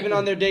views, not even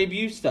on their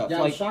debut stuff. Yeah,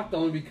 I was shocked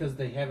only because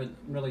they haven't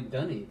really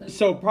done anything.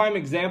 So, prime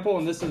example,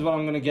 and this is what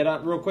I'm going to get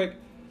at real quick.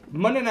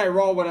 Monday Night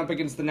Raw went up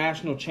against the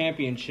National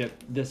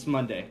Championship this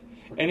Monday,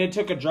 and it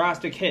took a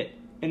drastic hit,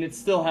 and it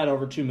still had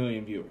over 2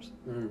 million viewers.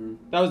 Mm-hmm.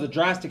 That was a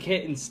drastic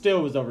hit, and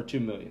still was over 2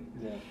 million.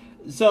 Yeah.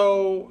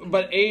 So,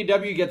 but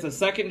AEW gets a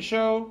second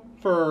show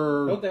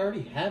for... Don't they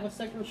already have a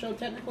second show,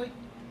 technically?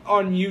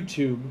 On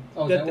YouTube.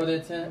 Oh, is that where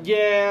it's at?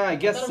 Yeah, I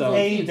guess so.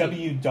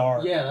 AEW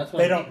Dark. Yeah, that's what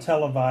they don't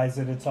televise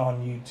it. It's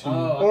on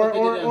YouTube.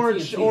 Or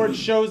it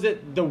shows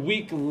it the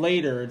week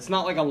later. It's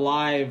not like a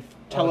live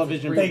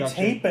television They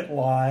production. tape it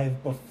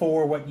live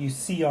before what you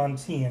see on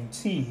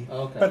TNT.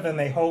 Okay. But then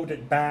they hold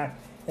it back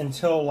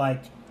until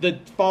the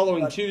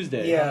following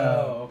Tuesday. Yeah.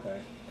 Oh,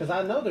 okay. Because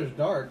I know there's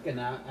Dark, and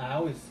I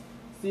always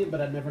see it,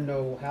 but I never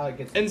know how it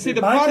gets. And see,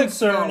 the my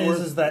concern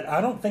is that I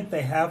don't think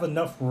they have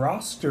enough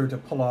roster to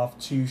pull off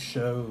 2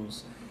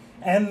 shows,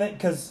 and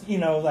because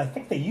I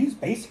think they use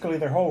basically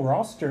their whole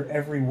roster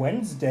every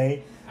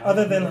Wednesday,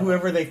 other than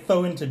whoever they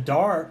throw into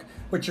Dark,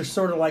 which are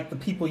sort of like the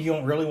people you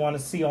don't really want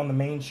to see on the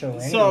main show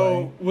anyway.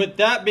 So, with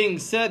that being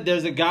said,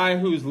 there's a guy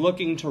who's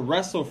looking to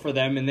wrestle for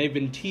them, and they've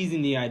been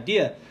teasing the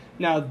idea.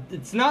 Now,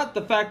 it's not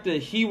the fact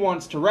that he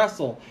wants to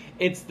wrestle,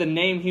 it's the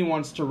name he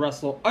wants to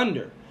wrestle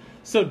under.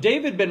 So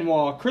David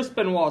Benoit, Chris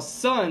Benoit's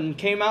son,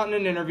 came out in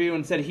an interview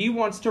and said he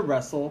wants to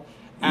wrestle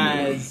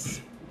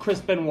as Chris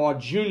Benoit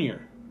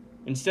Jr.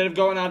 Instead of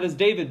going out as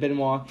David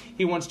Benoit,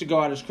 he wants to go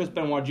out as Chris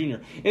Benoit Jr.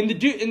 And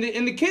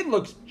the kid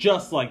looks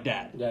just like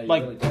Dad. Yeah, he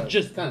like really does.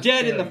 just Kinda dead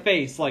scary. in the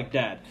face like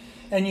Dad.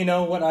 And you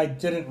know what I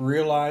didn't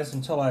realize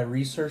until I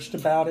researched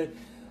about it?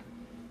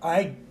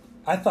 I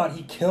thought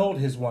he killed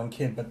his one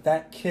kid, but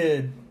that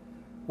kid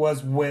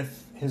was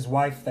with his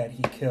wife that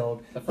he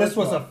killed. This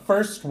was a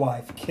first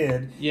wife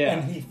kid,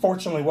 and he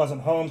fortunately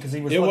wasn't home because he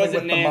was living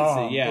with Nancy, the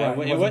mom. Yeah,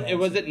 Right, it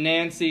wasn't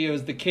Nancy. It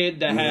was the kid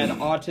that had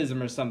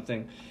autism or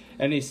something,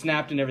 and he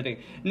snapped and everything.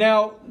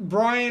 Now,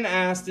 Brian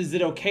asked, is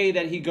it okay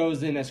that he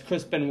goes in as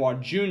Chris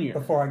Benoit Jr.?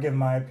 Before I give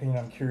my opinion,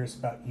 I'm curious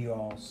about you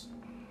all's.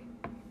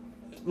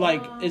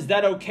 Is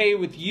that okay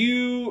with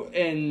you?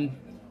 And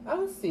I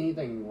don't see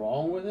anything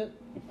wrong with it.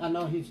 I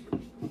know he's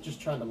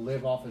just trying to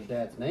live off his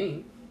dad's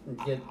name.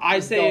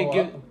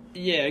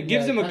 It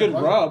gives him a good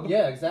rub.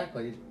 Yeah,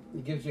 exactly.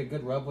 It gives you a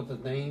good rub with the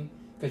name.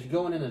 Because you're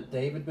going in a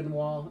David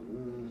Benoit.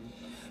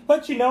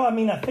 But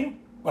I think...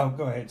 Well,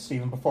 go ahead,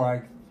 Stephen, before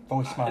I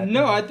voice my opinion.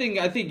 No, I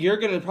think you're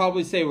going to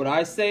probably say what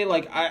I say.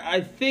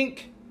 I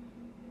think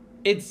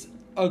it's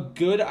a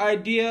good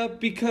idea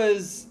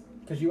because...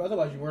 Because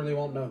otherwise you really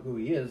won't know who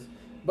he is.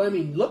 But,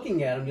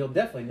 looking at him, you'll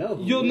definitely know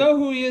who You'll know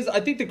who he is. I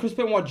think the Chris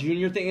Benoit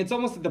Jr. thing, it's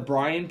almost like the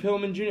Brian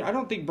Pillman Jr. I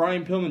don't think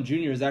Brian Pillman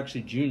Jr. is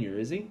actually Jr.,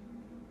 is he?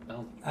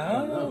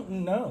 I don't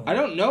know. I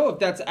don't know if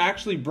that's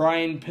actually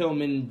Brian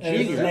Pillman Jr.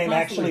 Is his name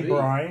actually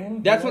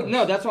Brian? That's what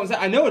I'm saying.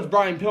 I know it's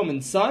Brian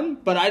Pillman's son,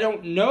 but I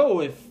don't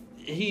know if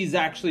he's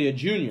actually a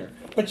junior.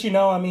 But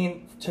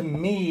to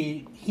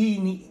me,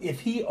 if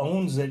he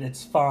owns it,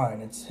 it's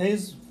fine. It's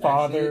his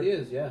father. Actually, it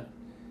is, yeah.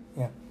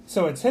 Yeah.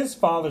 So it's his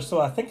father,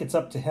 so I think it's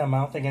up to him.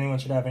 I don't think anyone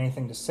should have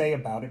anything to say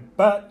about it.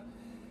 But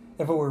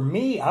if it were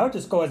me, I would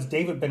just go as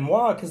David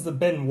Benoit because the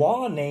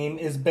Benoit name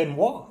is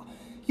Benoit.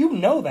 You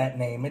know that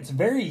name. It's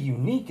very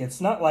unique. It's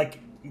not like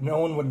no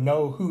one would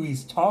know who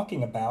he's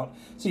talking about.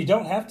 So you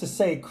don't have to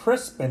say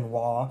Chris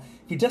Benoit.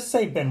 If you just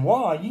say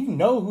Benoit, you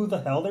know who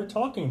the hell they're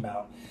talking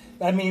about.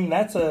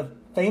 That's a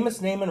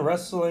famous name in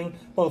wrestling,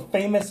 both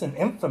famous and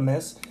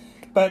infamous.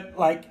 But,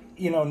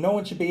 no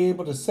one should be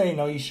able to say,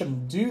 no, you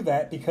shouldn't do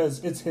that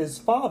because it's his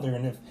father.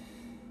 And if,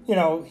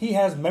 he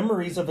has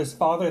memories of his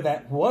father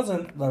that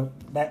wasn't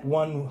that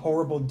one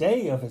horrible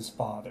day of his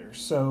father.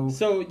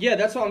 So yeah,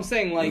 that's what I'm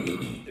saying. Like,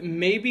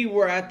 maybe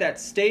we're at that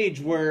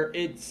stage where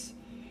it's,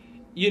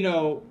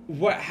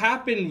 what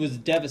happened was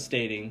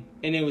devastating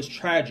and it was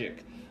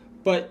tragic.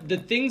 But the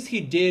things he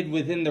did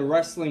within the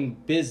wrestling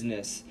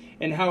business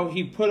and how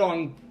he put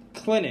on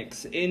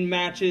clinics, in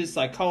matches,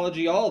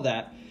 psychology, all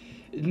that,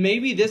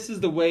 maybe this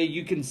is the way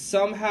you can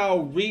somehow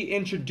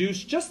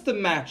reintroduce just the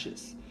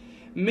matches.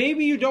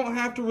 Maybe you don't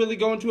have to really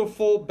go into a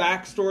full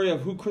backstory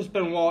of who Chris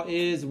Benoit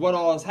is, what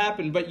all has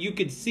happened, but you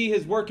could see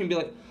his work and be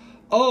like,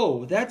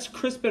 oh, that's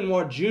Chris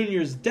Benoit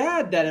Jr.'s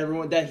dad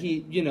that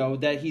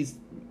he's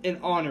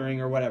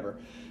honoring or whatever.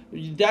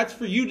 That's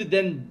for you to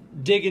then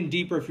dig in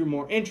deeper if you're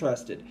more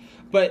interested.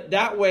 But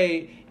that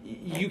way,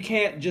 you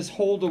can't just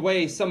hold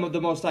away some of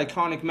the most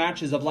iconic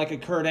matches of like a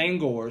Kurt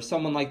Angle or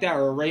someone like that,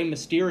 or a Rey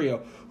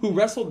Mysterio, who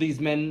wrestled these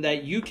men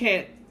that you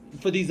can't,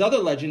 for these other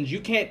legends, you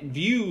can't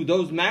view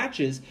those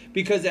matches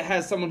because it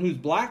has someone who's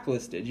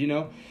blacklisted,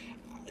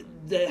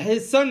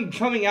 His son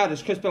coming out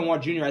as Chris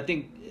Benoit Jr., I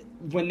think,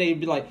 when they'd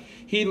be like,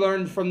 he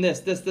learned from this,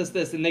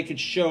 and they could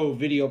show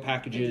video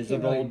packages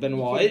of old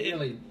Benoit. You can't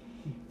really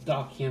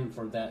dock him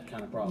for that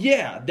kind of problem.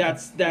 Yeah,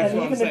 that's what I'm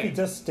saying. Even if he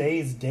just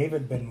stays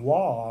David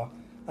Benoit,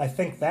 I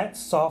think that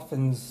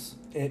softens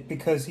it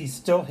because he's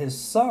still his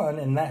son,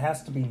 and that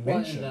has to be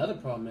mentioned. And the other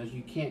problem is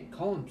you can't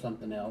call him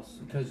something else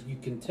because you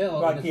can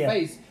tell in his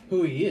face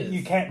who he is.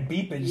 You can't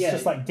beep it. It's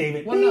just like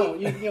David. Well, no,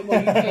 you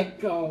can't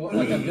go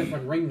like a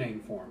different ring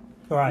name for him.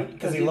 Right,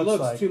 because he looks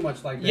like, too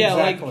much like that. Yeah,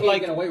 exactly. You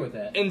can't get away with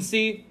that. And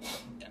see,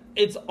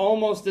 it's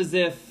almost as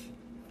if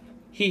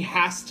he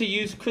has to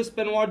use Chris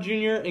Benoit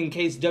Jr. in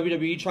case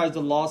WWE tries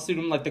to lawsuit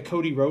him, like the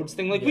Cody Rhodes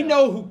thing. Like, we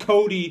know who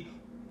Cody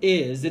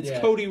is. It's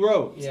Cody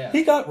Rhodes. Yeah.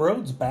 He got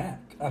Rhodes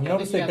back. I've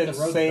noticed they've been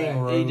saying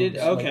Rhodes. He did?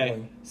 Okay.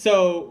 Lately.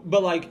 So,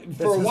 but like,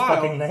 for a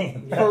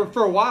while,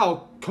 for a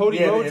while,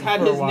 Cody Rhodes had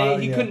his name.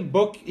 He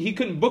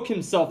couldn't book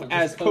himself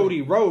as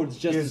Cody Rhodes,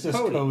 just as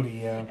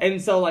Cody. Yeah.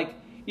 And so, like,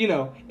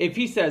 if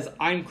he says,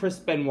 I'm Chris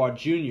Benoit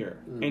Jr.,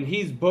 and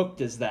he's booked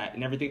as that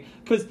and everything,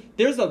 because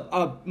there's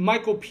a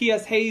Michael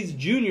P.S. Hayes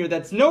Jr.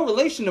 that's no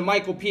relation to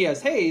Michael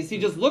P.S. Hayes. He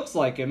just looks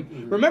like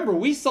him. Remember,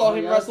 we saw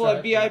him wrestle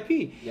at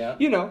VIP. Yeah.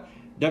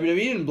 WWE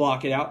didn't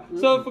block it out.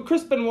 So if a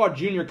Chris Benoit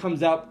Jr.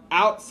 comes out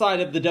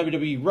outside of the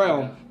WWE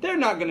realm, they're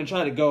not going to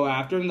try to go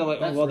after him. They're like,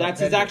 that's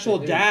his actual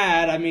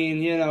dad. I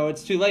mean,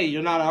 it's too late.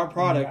 You're not our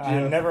product.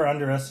 I never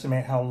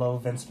underestimate how low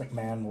Vince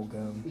McMahon will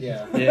go.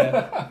 Yeah.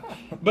 Yeah.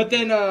 But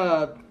then,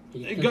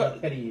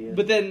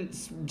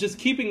 just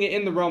keeping it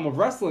in the realm of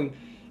wrestling,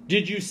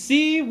 did you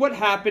see what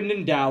happened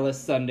in Dallas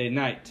Sunday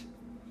night?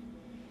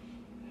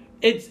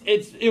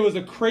 It was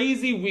a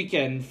crazy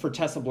weekend for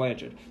Tessa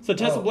Blanchard. So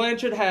Tessa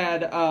Blanchard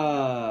had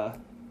what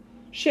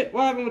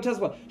happened with Tessa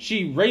Blanchard?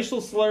 She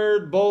racial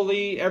slurred,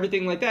 bully,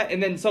 everything like that,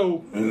 and then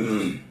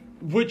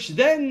which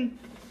then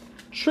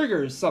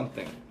triggers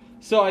something.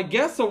 So I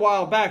guess a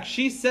while back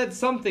she said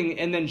something,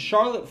 and then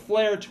Charlotte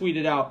Flair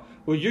tweeted out,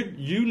 "Well,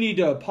 you need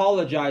to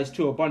apologize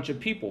to a bunch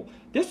of people."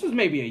 This was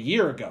maybe a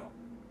year ago.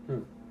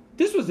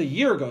 This was a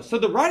year ago. So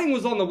the writing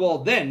was on the wall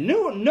then.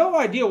 No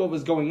idea what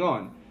was going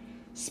on.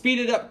 Speed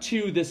it up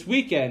to this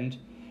weekend.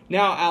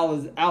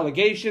 Now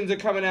allegations are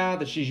coming out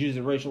that she's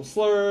using racial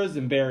slurs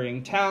and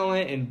burying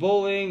talent and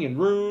bullying and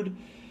rude.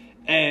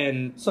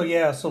 And so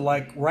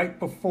like right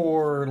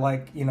before,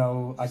 like,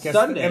 I guess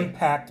Sunday, the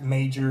Impact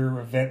major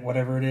event,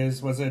 whatever it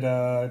is, was it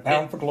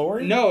Bound for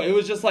Glory? No, it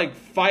was just like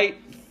fight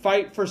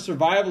for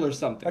survival or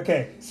something.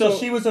 Okay, so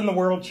she was in the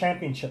World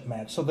Championship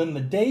match. So then the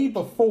day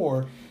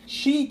before,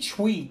 she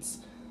tweets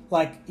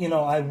like,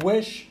 I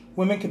wish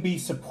women could be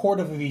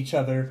supportive of each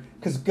other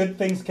because good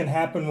things can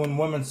happen when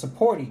women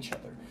support each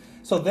other.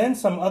 So then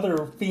some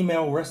other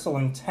female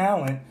wrestling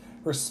talent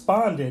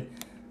responded,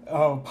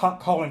 pot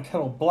calling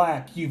kettle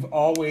black, you've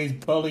always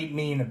bullied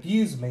me and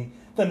abused me.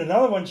 Then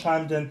another one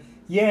chimed in,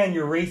 yeah, and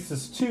you're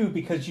racist too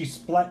because you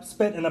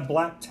spit in a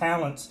black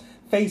talent's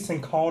face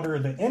and called her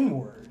the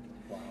N-word.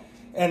 Wow.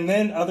 And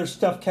then other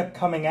stuff kept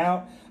coming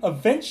out.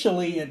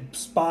 Eventually it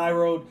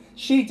spiraled.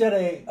 She did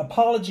a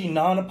apology,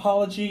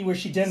 non-apology where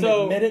she didn't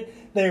admit it.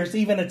 There's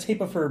even a tape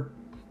of her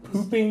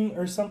pooping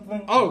or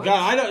something. Oh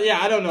God,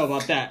 I don't know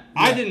about that.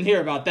 Yeah. I didn't hear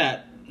about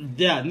that.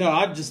 Yeah, no,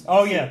 I've just.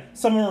 Oh yeah,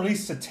 someone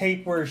released a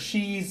tape where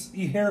you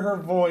hear her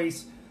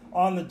voice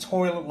on the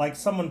toilet like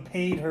someone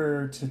paid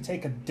her to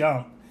take a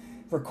dump,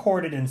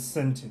 recorded and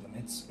sent to them.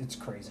 It's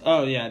crazy.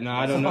 Oh yeah, no,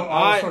 I don't know.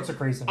 All sorts of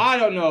crazy. I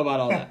don't know about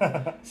all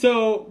that.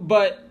 So,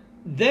 but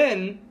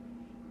then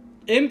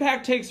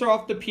Impact takes her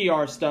off the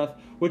PR stuff,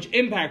 which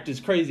Impact is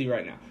crazy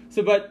right now.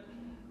 So, but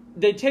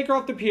they take her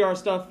off the PR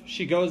stuff.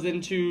 She goes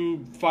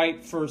into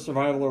Fight for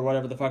Survival or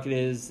whatever the fuck it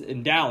is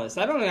in Dallas.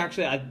 I don't know,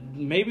 actually.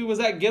 Maybe was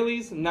that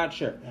Gillies? I'm not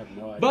sure. I have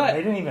no idea. But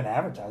they didn't even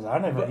advertise. I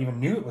never even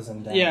knew it was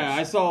in Dallas. Yeah,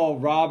 I saw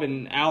Rob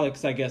and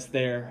Alex, I guess,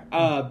 there.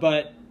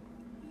 But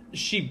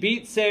she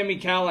beat Sami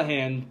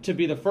Callihan to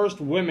be the first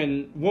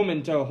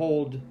woman to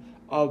hold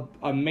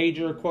a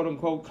major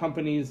quote-unquote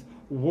company's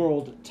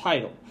world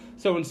title.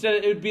 So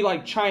instead, it would be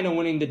like China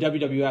winning the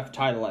WWF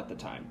title at the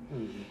time.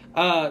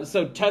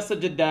 So Tessa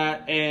did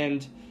that,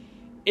 and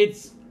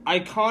it's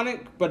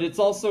iconic, but it's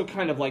also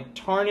kind of like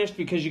tarnished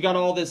because you got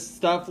all this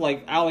stuff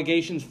like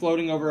allegations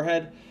floating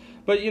overhead.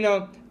 But, you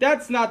know,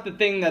 that's not the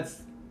thing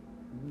that's,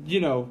 you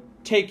know,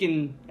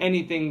 taken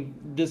anything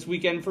this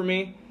weekend for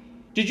me.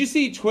 Did you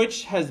see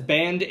Twitch has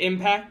banned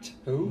Impact?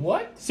 Who?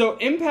 What? So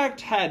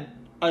Impact had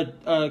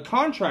a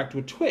contract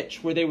with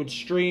Twitch where they would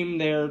stream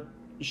their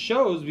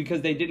shows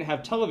because they didn't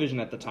have television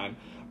at the time.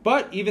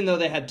 But even though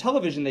they had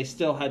television, they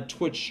still had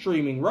Twitch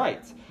streaming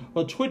rights.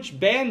 Well, Twitch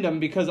banned them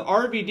because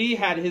RVD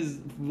had his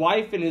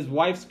wife and his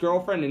wife's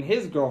girlfriend and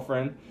his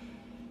girlfriend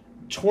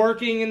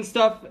twerking and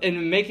stuff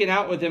and making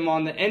out with him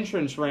on the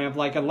entrance ramp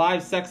like a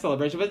live sex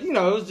celebration. But, you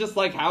know, it was just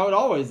like how it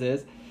always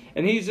is.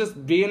 And he's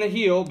just being a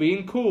heel,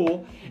 being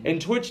cool.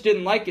 And Twitch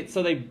didn't like it,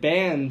 so they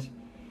banned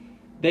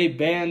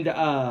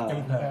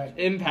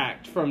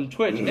Impact from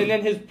Twitch. And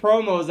then his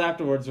promos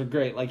afterwards were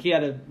great. Like, he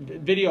had a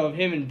video of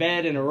him in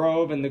bed in a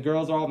robe, and the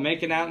girls are all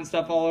making out and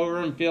stuff all over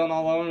him, feeling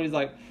all over him. He's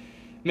like,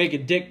 make a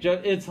dick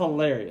joke. It's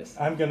hilarious.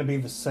 I'm going to be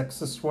the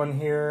sexist one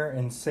here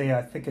and say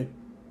I think it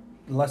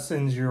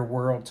lessens your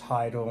world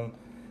title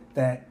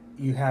that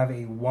you have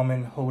a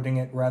woman holding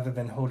it rather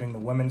than holding the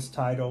women's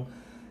title,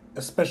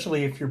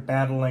 especially if you're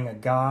battling a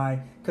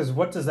guy. Because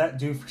what does that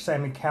do for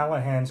Sami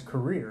Callihan's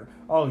career?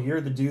 Oh,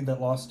 you're the dude that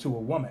lost to a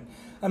woman.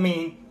 I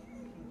mean,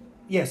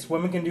 yes,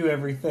 women can do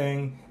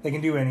everything. They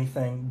can do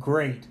anything.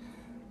 Great.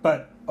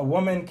 But a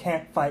woman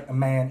can't fight a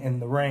man in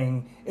the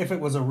ring if it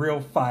was a real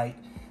fight,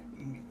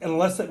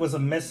 unless it was a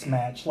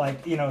mismatch.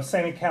 Like, you know,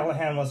 Sami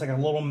Callihan was like a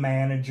little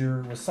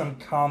manager with some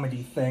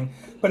comedy thing.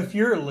 But if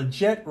you're a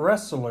legit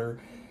wrestler,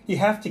 you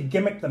have to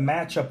gimmick the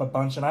match up a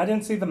bunch. And I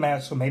didn't see the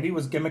match, so maybe it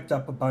was gimmicked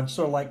up a bunch.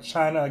 So like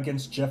China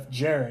against Jeff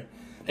Jarrett.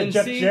 And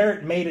Jeff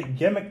Jarrett made it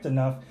gimmicked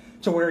enough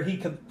to where he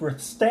could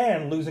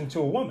withstand losing to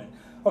a woman.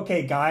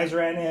 Okay, guys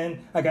ran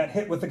in, I got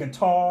hit with a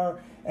guitar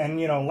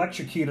and, you know,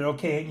 electrocuted.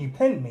 Okay, and you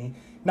pinned me.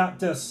 Not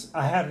just,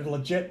 I had a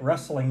legit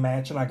wrestling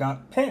match and I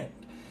got pinned.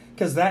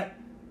 Because that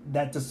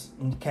just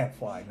can't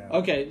fly now.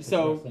 Okay,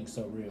 so... I think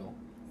so real.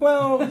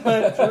 Well,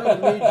 but...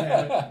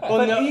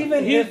 well, no,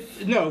 even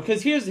if... No,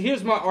 because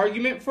here's my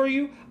argument for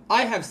you.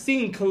 I have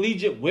seen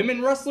collegiate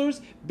women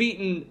wrestlers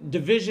beating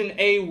Division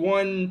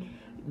A1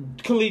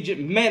 collegiate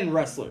men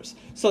wrestlers.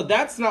 So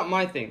that's not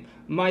my thing.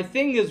 My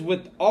thing is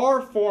with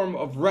our form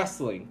of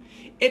wrestling,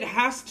 it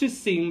has to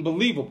seem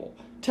believable.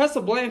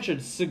 Tessa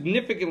Blanchard's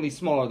significantly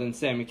smaller than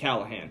Sami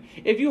Callihan.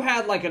 If you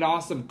had like an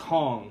Awesome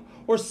Kong,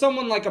 or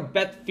someone like a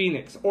Beth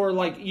Phoenix, or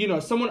like, you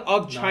know, someone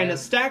of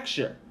China's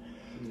stature,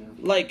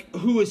 like,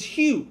 who is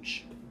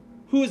huge,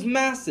 who is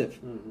massive,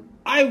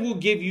 I will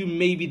give you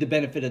maybe the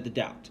benefit of the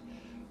doubt.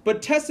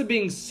 But Tessa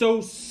being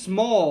so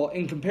small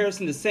in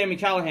comparison to Sami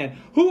Callihan,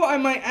 who I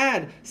might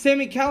add,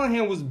 Sami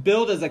Callihan was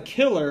billed as a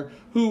killer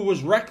who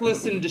was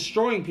reckless in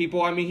destroying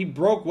people. I mean, he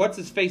broke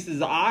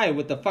what's-his-face's eye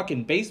with the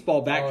fucking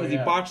baseball bat because he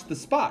botched the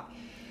spot.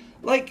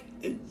 Like,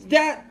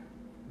 that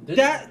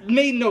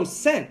made no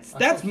sense.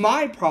 That's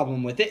my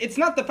problem with it. It's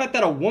not the fact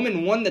that a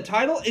woman won the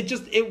title.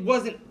 It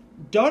wasn't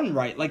done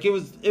right. Like, it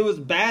was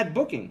bad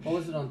booking. What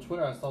was it on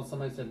Twitter? I saw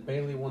somebody said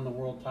Bayley won the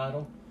world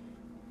title.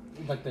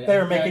 Like they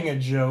were making a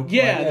joke.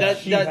 Yeah, like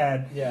she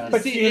had. Yeah.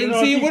 But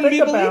it wouldn't be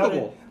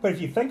believable. But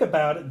if you think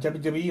about it,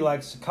 WWE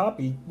likes to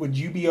copy. Would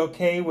you be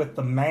okay with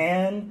the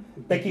man,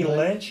 Becky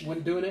Lynch,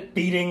 doing it?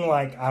 beating,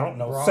 like, I don't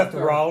know, Brock Seth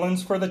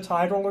Rollins for the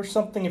title or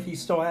something if he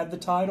still had the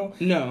title?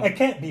 No. It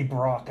can't be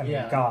Brock. I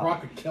mean, God.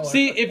 Brock would kill her.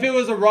 See, if it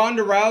was a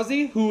Ronda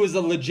Rousey who was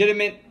a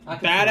legitimate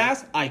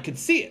badass, I could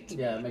see it.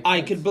 Yeah, it makes I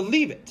sense. could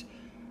believe it.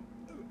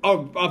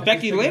 A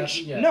Becky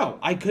Lynch? No,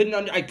 I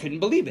couldn't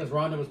believe it. Because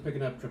Ronda was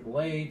picking up Triple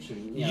H.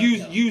 And,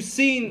 You've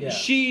seen,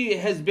 she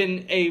has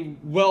been a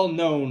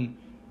well-known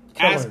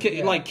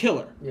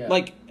killer. Yeah.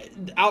 Like,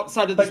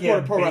 outside of the sport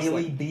of pro Bayley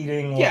wrestling.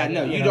 beating. Yeah, like,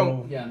 no, you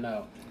don't. Yeah,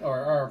 no.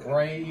 Or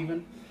Bray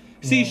even.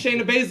 See,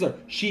 Shayna Baszler,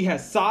 she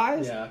has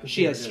size, Yeah,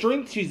 she has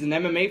strength, she's an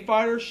MMA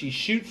fighter, she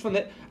shoots from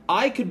the...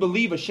 I could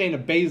believe a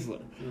Shayna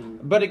Baszler.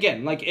 But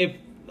again, like, if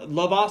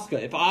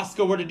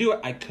Asuka were to do it,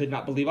 I could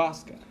not believe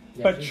Asuka.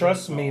 Yeah, but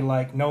trust me,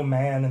 like, no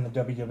man in the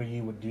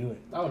WWE would do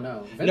it. Oh,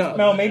 no.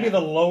 No, maybe the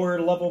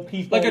lower level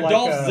people. Like a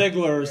Dolph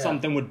Ziggler or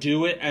something would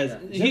do it.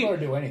 Ziggler would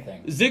do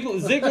anything.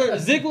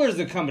 Ziggler's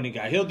a company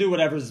guy. He'll do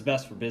whatever's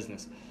best for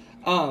business.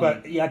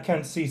 But yeah, I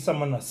can't see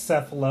someone a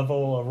Seth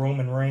level, a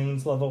Roman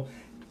Reigns level.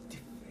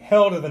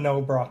 Hell to the no,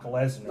 Brock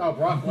Lesnar. Oh,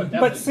 Brock would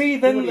But see,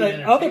 then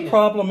the other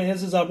problem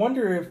is I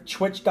wonder if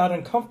Twitch got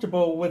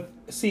uncomfortable with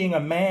seeing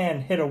a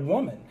man hit a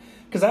woman.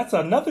 Because that's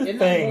another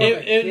thing.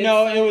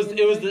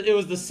 It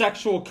was the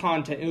sexual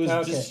content. It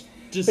was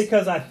just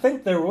because I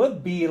think there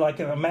would be, like,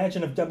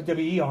 imagine if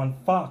WWE on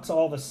Fox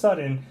all of a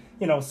sudden,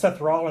 you know,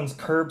 Seth Rollins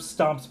curb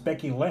stomps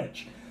Becky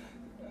Lynch.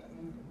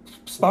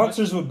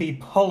 Sponsors would be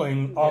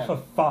pulling off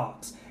of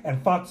Fox,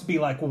 and Fox would be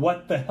like,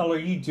 "What the hell are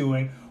you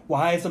doing?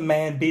 Why is a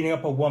man beating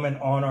up a woman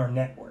on our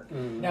network?"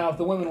 Now, if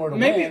the women were to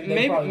win,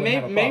 they probably wouldn't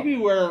have a maybe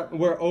problem.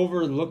 we're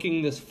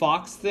overlooking this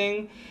Fox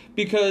thing,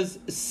 because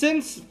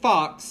since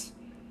Fox,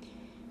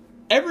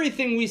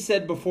 everything we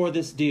said before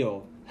this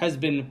deal has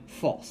been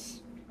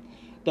false.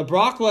 The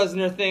Brock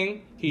Lesnar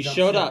thing, he Jump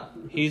showed ship. up.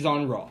 He's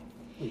on Raw.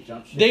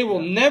 Jump ship, They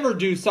will yeah. never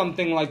do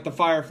something like the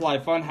Firefly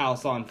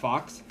Funhouse on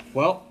Fox.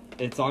 Well,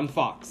 it's on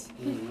Fox.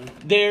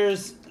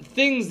 There's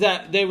things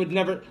that they would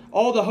never...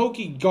 All the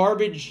hokey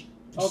garbage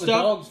Oh, the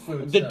stuff. dog's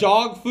food The stuff.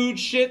 dog food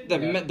shit, the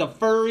Yeah. the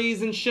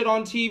furries and shit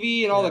on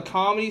TV and all Yeah. the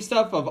comedy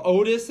stuff of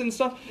Otis and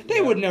stuff. They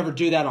would never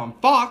do that on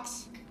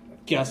Fox.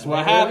 Guess what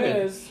There it happened?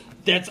 is.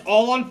 That's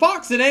all on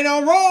Fox. It ain't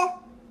on Raw.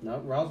 No,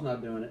 Raw's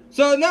not doing it.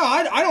 So, no,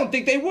 I don't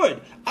think they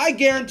would. I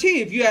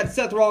guarantee if you had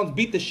Seth Rollins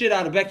beat the shit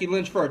out of Becky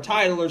Lynch for a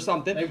title or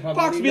something, They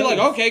probably Fox would be like,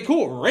 notice. okay,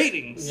 cool,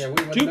 ratings. Yeah, we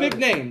wouldn't Two big notice.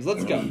 names,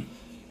 let's go.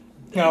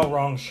 No,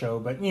 wrong show,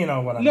 but you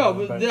know what I No,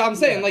 mean. but I'm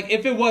saying, like,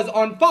 if it was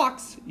on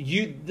Fox,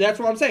 that's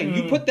what I'm saying. Mm.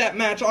 You put that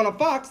match on a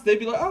Fox, they'd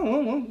be like, oh,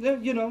 well,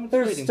 you know, it's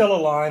There's ratings. still a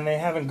line. They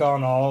haven't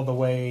gone all the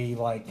way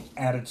like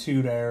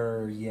Attitude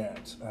Era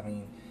yet. I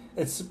mean,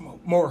 it's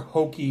more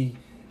hokey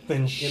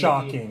than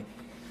shocking.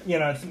 You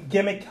know, it's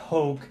gimmick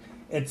hoke.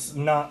 It's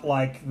not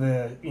like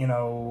the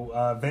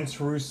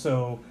Vince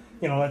Russo.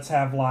 Let's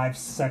have live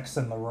sex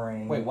in the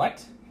ring. Wait,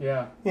 what?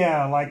 Yeah.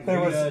 Yeah, like there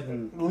was Lita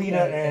and-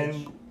 Lita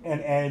Edge.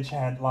 and Edge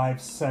had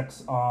live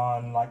sex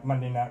on like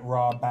Monday Night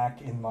Raw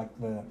back in like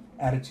the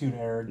Attitude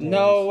Era days.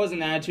 No, it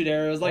wasn't Attitude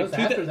Era. It was like was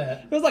after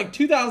that. It was like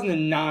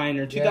 2009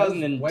 or Yeah, it was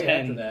 2010. way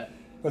after that.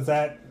 Was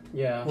that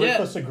Yeah. Yeah.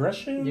 Ruthless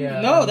Aggression?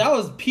 Yeah. No, that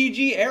was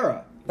PG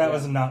era. That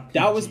was not.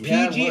 That was PG.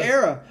 Yeah, it PG was.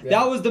 era. Yeah.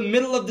 That was the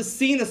middle of the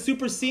Cena,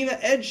 Super Cena,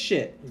 Edge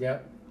shit.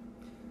 Yep.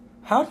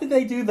 How did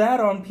they do that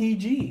on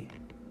PG?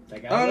 They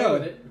got I don't away know.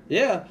 with it.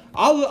 Yeah,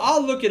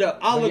 I'll look it up.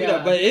 I'll But look it yeah,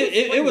 up. But it's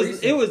it pretty was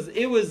recent.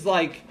 it was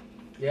like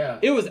Yeah.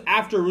 it was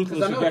after Ruthless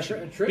 'Cause I know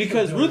Aggression Trish was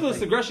because doing Ruthless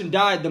things. Aggression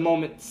died the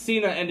moment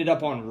Cena ended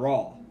up on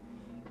Raw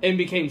and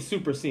became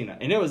Super Cena,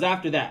 and it was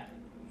after that.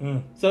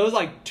 So it was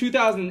like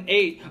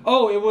 2008.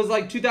 Oh, it was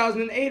like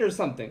 2008 or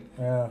something.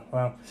 Yeah,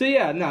 well, So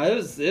yeah, no, it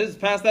was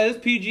past that. It was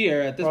PG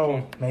era at this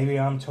point. maybe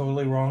I'm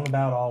totally wrong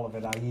about all of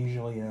it. I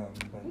usually am,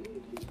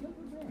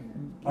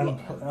 but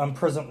I'm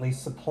presently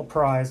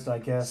surprised, I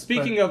guess.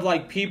 Speaking of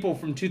like people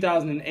from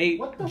 2008,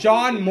 What the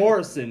John fuck?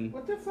 Morrison.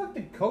 What the fuck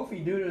did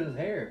Kofi do to his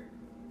hair?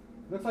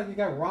 Looks like he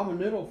got ramen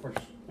noodle for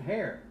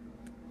hair.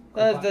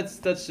 That's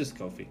just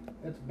Kofi.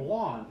 It's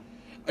blonde.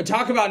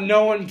 Talk about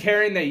no one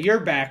caring that you're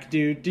back,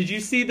 dude. Did you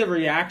see the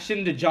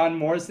reaction to John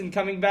Morrison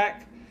coming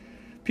back?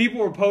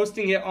 People were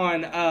posting it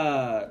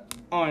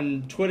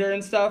on Twitter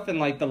and stuff, and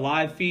like the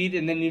live feed.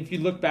 And then if you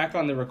look back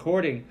on the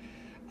recording,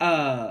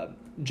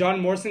 John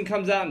Morrison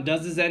comes out and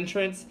does his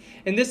entrance.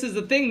 And this is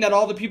the thing that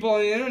all the people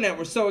on the internet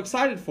were so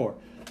excited for.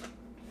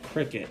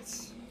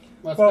 Crickets.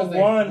 Well, Well, they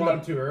one, brought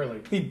him too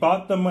early. he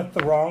bought them with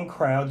the wrong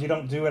crowd. You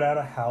don't do it at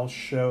a house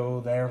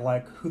show. They're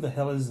like, who the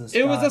hell is this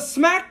It guy? was a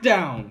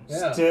SmackDown.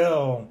 Yeah.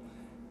 Still.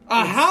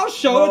 A house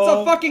show? It's a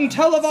well, fucking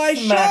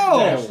televised SmackDown. show.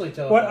 Actually,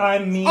 tell What them. I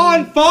mean,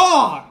 On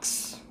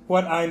Fox.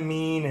 what I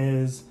mean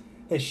is,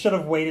 they should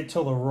have waited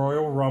till the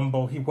Royal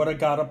Rumble. He would have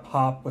got a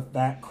pop with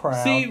that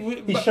crowd. See,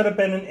 he should have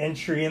been an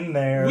entry in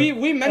there. We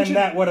mentioned and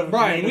that would have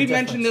Brian. made a We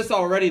mentioned difference. this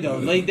already though.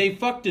 They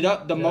fucked it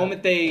up the Yeah.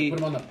 moment they Put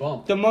him on the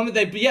bump.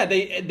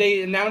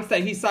 they announced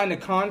that he signed a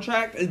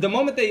contract. The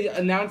moment they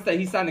announced that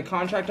he signed a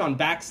contract on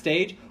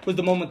Backstage was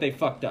the moment they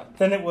fucked up.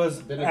 Then it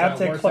was Then it got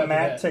worse after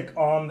anticlimactic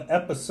on the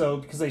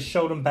episode because they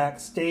showed him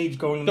backstage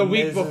going The to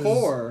week Miz's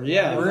before, He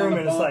yeah. was on room, the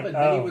and it's bump, like, and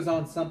then he oh. was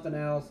on something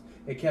else.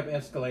 It kept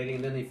escalating,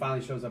 and then he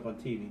finally shows up on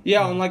TV.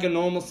 Yeah, on like a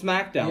normal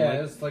SmackDown. Yeah, Like,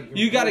 it's like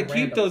you got to random.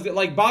 keep those.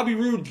 Like Bobby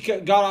Roode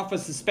got off a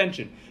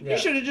suspension. Yeah.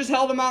 He should have just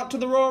held him out to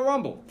the Royal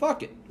Rumble.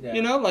 Fuck it. Yeah.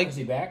 You know, like Is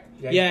he back?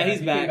 Yeah, he's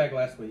He back. came back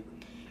last week.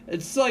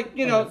 it's like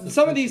you Oh, know that's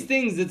some of these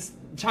suspension. things. It's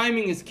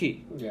timing is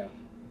key. Yeah.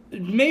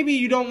 Maybe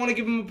you don't want to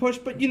give them a push,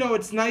 but you know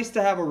it's nice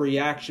to have a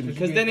reaction Because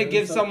because you then get it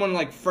gives those- someone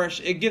like fresh.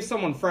 It gives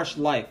someone fresh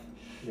life.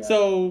 Yeah.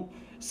 So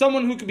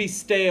someone who could be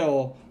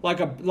stale, like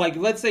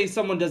let's say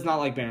someone does not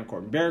like Baron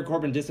Corbin. Baron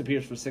Corbin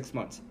disappears for 6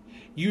 months.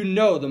 You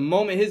know the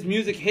moment his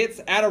music hits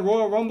at a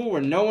Royal Rumble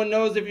where no one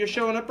knows if you're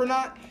showing up or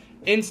not,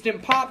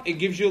 instant pop. It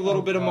gives you a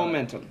little bit of God.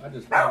 momentum. I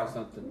just thought of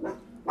something.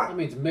 That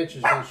means Mitch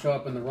is going to show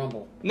up in the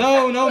Rumble.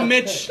 No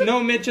Mitch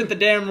at the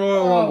damn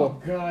Royal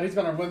Rumble. Oh, God, he's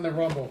going to win the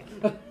Rumble.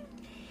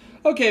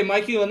 Okay,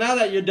 Mikey. Well, now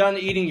that you're done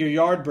eating your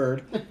yard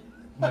bird,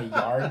 My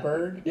yard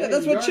bird? yeah,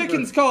 that's what Yard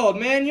chicken's bird. called,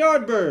 man.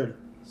 Yard bird.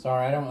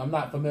 Sorry, I'm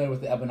not familiar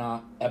with the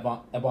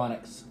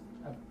ebonics.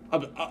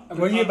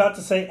 Were you about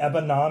to say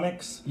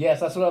Ebonomics? Yes,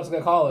 that's what I was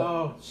gonna call it.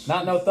 Oh,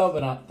 Not no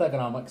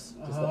thugonomics, just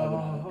the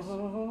ebonics.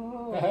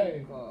 Oh,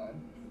 Hey. God.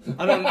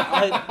 I don't.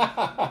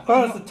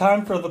 Well, it's the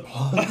time for the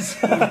plugs.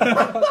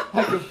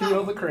 I can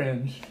feel the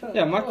cringe.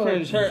 Yeah, my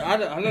cringe hurt. I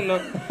don't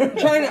know.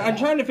 I'm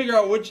trying to figure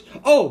out which.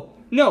 Oh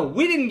no,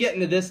 we didn't get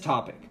into this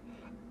topic.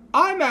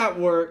 I'm at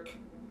work.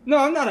 No,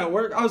 I'm not at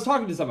work. I was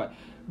talking to somebody.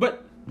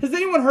 But has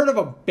anyone heard of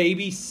a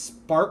baby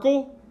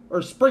sparkle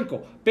or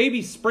sprinkle?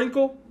 Baby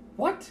sprinkle?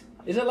 What?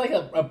 Is it like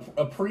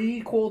a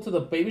prequel to the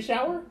baby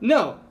shower?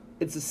 No,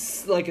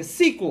 like a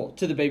sequel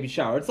to the baby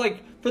shower. It's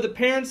like for the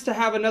parents to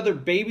have another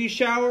baby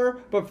shower,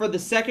 but for the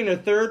second or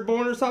third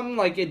born or something,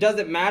 like it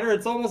doesn't matter.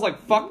 It's almost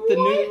like fuck the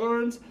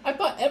newborns. I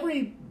thought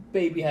every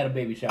baby had a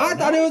baby shower. I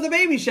thought it was a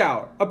baby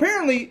shower.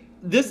 Apparently,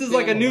 this is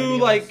like a new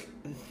like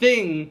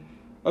thing.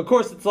 Of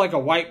course, it's like a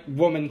white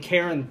woman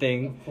Karen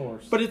thing. Of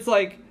course. But it's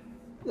like,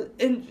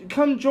 and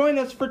come join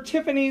us for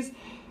Tiffany's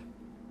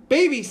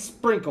baby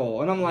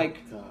sprinkle. And I'm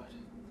like, God.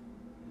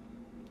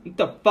 what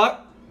the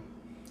fuck?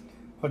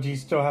 Well, do you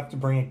still have to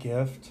bring a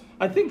gift?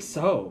 I think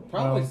so.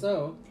 Probably Well,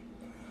 so.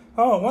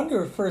 Oh, I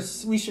wonder if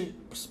we should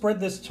spread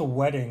this to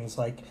weddings.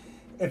 Like,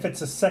 if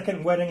it's a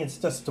second wedding, it's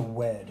just a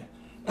wed.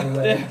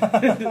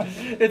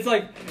 It's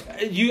like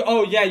you.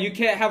 Oh yeah, you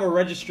can't have a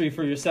registry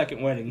for your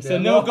second wedding. So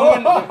no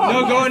going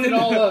to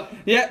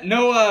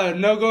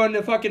no going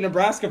to fucking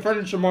Nebraska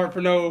Furniture Mart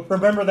for no.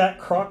 Remember that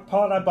crock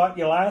pot I bought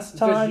you last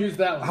time? use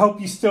that one. I hope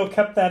you still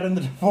kept that in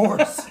the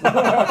divorce.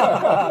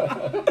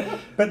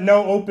 But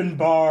no open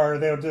bar.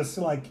 They'll just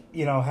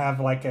have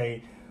like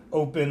a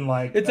open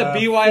It's a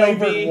BYOB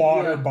flavored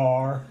water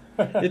bar.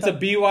 It's a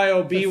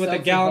BYOB with a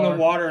seltzer gallon bar. of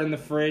water in the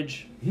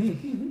fridge.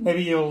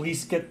 Maybe you'll at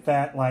least get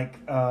that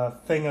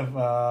thing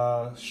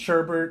of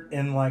sherbet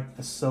in like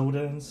the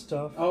soda and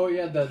stuff. Oh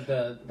yeah,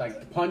 the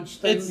punch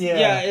thing. It's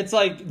Yeah. it's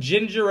like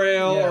ginger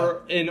ale Yeah.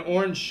 or an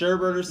orange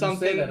sherbet or You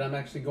something. say that, I'm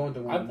actually going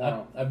to one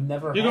tomorrow. I've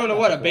never. You're had going to that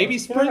what? A before. baby You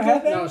never sprinkle?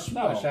 had that?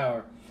 No, No.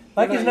 shower.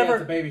 Mikey's Yeah, never.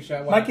 it's a baby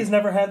shower. Mikey's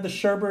never had the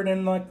sherbet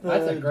in like the.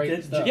 That's a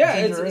great stuff. Yeah,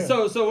 ginger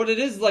ale. it's so what it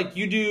is like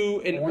you do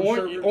an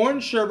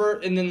orange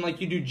sherbet and then like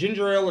you do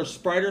ginger ale or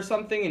Sprite or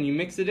something and you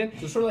mix it in.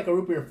 So sort of like a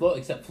root beer float,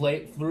 except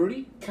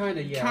fruity.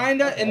 Kinda, yeah.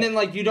 Kinda, and then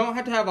like you don't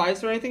have to have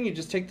ice or anything. You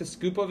just take the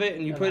scoop of it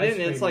and you And put it ice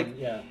in, and it's cream, like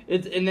yeah.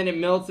 and then it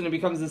melts and it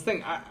becomes this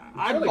thing.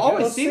 I've really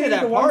always good. seen See, it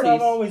at the ones parties.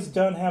 I've always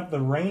done have the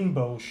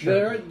rainbow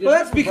sherbet. Well,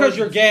 that's because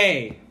you're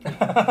gay.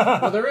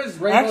 Well, there is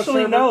rainbow Actually,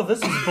 sherbet. no.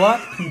 This is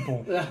black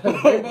people.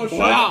 Rainbow sherbet.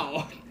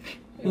 Wow.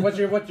 What's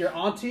your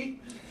auntie?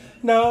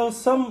 No,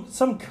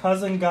 some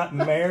cousin got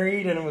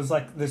married and it was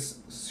like this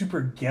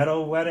super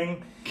ghetto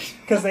wedding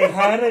because they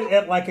had it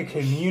at like a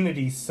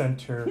community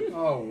center.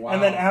 Oh wow.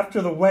 And then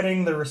after the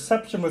wedding, the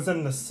reception was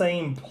in the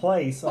same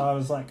place. So I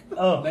was like,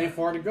 oh. They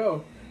far to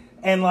go.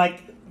 And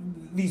like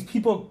these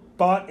people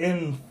bought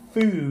in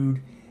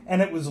food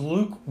and it was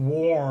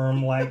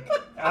lukewarm. Like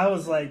I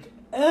was like,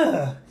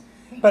 ugh.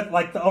 But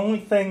like the only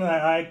thing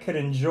that I could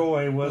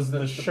enjoy was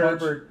the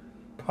sherbet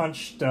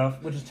punch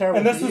stuff, Which is terrible.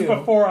 and this for is you.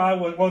 before I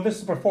was. Well, this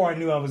is before I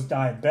knew I was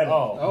diabetic.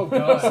 Oh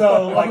god.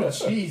 So like,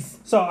 jeez.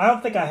 so I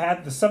don't think I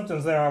had the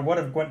symptoms there. I would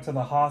have went to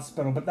the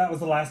hospital, but that was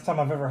the last time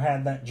I've ever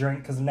had that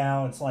drink because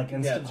now it's like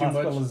instant too much.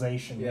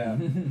 hospitalization. Yeah.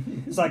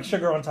 It's like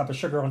sugar on top of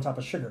sugar on top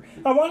of sugar.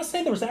 I want to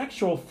say there was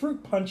actual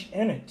fruit punch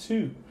in it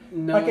too.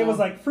 No. Like it was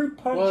like fruit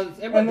punch, Well,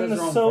 everybody and then does the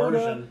their own soda,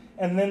 version.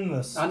 and then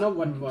the. I know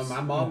when my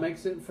mom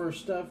makes it for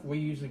stuff, we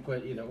usually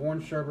put either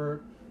orange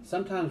sherbet,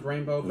 sometimes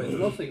rainbow, but it's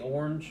mostly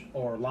orange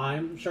or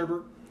lime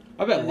sherbet.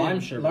 I bet And lime then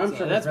sherbet. lime That's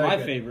sherbet's very my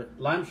good. favorite.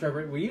 Lime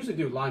sherbet. We usually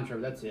do lime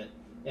sherbet. That's it,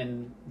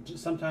 and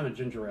sometimes a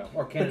ginger ale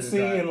or Canada But see,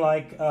 Dry. and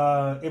like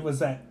it was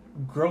that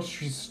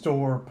grocery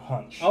store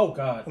punch. Oh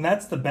god. And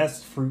that's the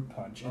best fruit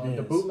punch. It is.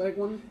 The bootleg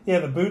one. Yeah,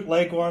 the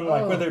bootleg one,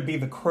 like Oh. whether it be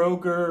the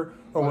Kroger or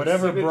Or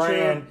whatever Signature.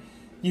 brand,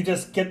 you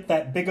just get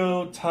that big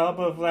old tub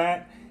of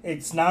that.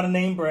 It's not a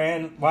name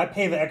brand. Why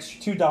pay the extra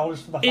 $2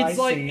 for the high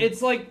C?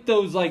 It's like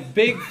those like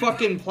big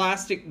fucking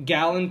plastic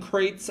gallon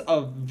crates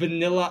of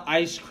vanilla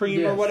ice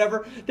cream or Yes.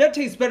 whatever. That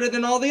tastes better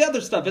than all the other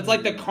stuff. It's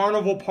like the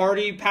Carnival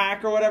Party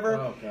pack or whatever.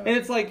 Oh, God. And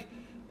it's like,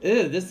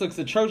 ew, this looks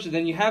atrocious.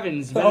 Then you have it and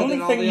it's The better only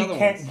than all thing the you other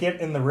can't ones.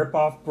 get in the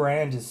ripoff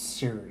brand is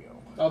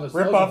cereal. Oh, those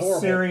are Ripoff horrible.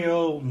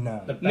 cereal,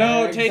 no. The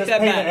No, bags. take Just that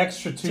pay the back.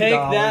 extra $2. Take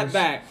that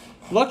back.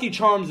 Lucky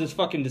Charms is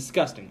fucking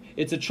disgusting.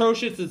 It's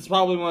atrocious. It's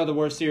probably one of the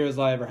worst cereals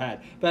I ever had.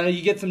 But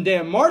you get some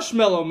damn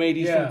marshmallow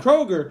mateys Yeah.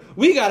 from Kroger.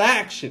 We got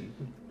action.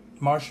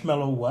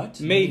 Marshmallow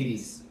what?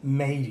 Mateys.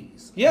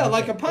 Mateys. Yeah, Okay.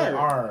 like a pirate.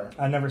 R.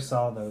 I never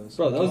saw those.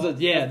 Bro, those are,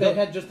 yeah. If they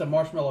had just a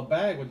marshmallow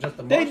bag with just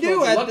the They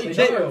marshmallows. do. Lucky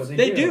They Charms, do.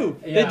 they They do.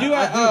 Yeah, They do.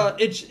 I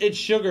It's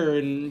sugar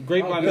and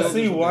grapevine Oh, You milk. good.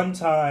 see, or something. one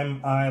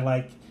time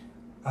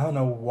I don't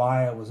know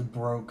why I was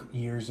broke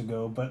years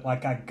ago, but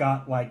like I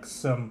got like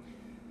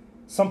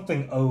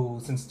something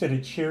O's instead of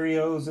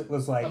Cheerios. It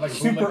was like, Oh, like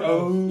Super bootleg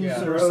O's. O's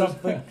Yeah. or O's.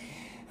 something.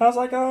 I was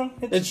like, oh,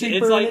 it's cheaper.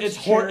 It's like and it's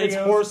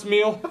Cheerios. horse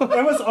meal.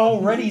 It was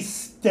already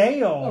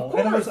stale, Of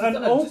and it was course, it's just a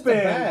unopened.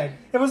 bag.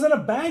 It was in a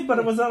bag, but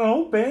it was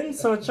unopened,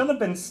 so it shouldn't have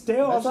been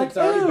stale. I That was like, shit's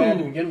already bad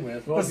to ooh. begin with.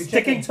 It Well, was if you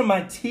check sticking the- to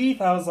my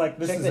teeth. I was like,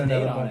 this Check is the date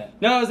inedible. on it.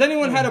 Now, has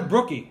anyone had a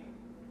brookie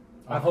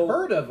I've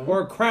heard of them.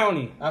 or a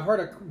crownie? I've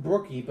heard of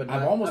brookie, but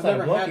I've not- almost I've had a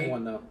never had brookie.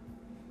 one though.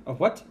 A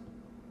what?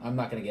 I'm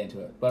not gonna get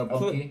into it, but a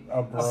brookie.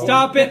 Oh, bro.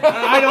 Stop it!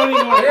 I don't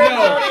even want to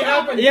know.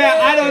 happened.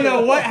 Yeah, I don't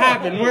know what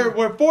happened.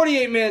 We're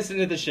 48 minutes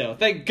into the show.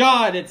 Thank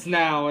God it's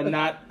now and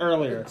not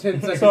earlier. 10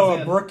 seconds So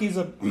in. a brookie's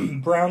a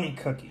brownie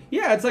cookie.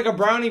 Yeah, it's like a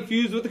brownie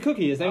fused with a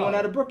cookie. Has anyone Oh.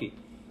 had a brookie?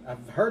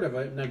 I've heard of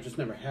it, and I've just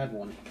never had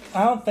one.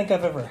 I don't think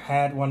I've ever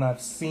had one.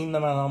 I've seen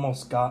them. I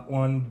almost got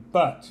one,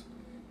 but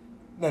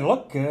they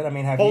look good. I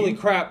mean, have Holy you?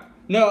 crap!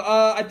 No,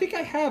 I think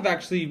I have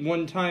actually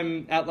one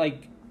time at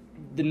like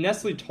the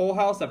Nestle Toll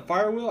House at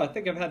Firewheel. I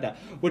think I've had that,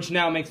 which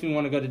now makes me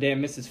want to go to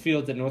damn Mrs.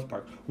 Fields at North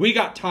Park. We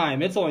got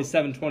time. It's only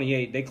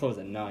 7:28. They close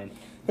at 9.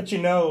 But you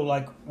know,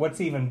 like, what's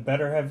even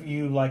better? Have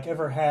you like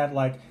ever had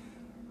like,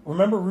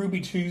 remember Ruby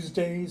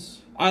Tuesdays?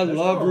 I They're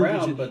love still Ruby around,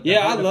 Tuesdays. but Yeah,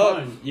 they're I hard to love.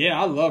 find.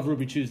 Yeah, I love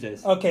Ruby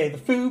Tuesdays. Okay, the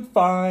food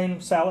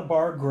fine, salad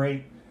bar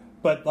great,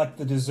 but like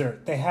the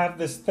dessert, they have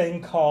this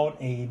thing called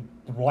a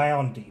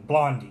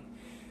blondie,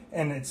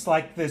 and it's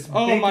like this.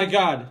 Oh big, my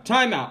god!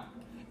 Time out.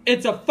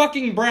 It's a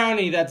fucking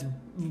brownie that's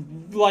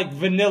like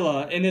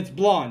vanilla and it's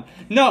blonde.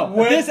 No,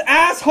 With this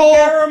asshole.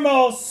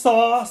 caramel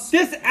sauce.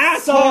 This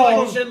asshole.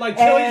 Sauce shit like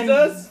Chili's and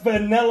does?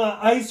 vanilla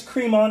ice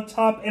cream on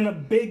top in a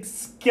big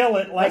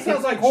skillet like That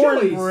it's sounds like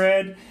Chili's.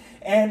 cornbread,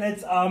 and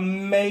it's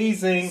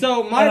amazing.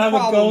 So my and I would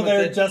problem go with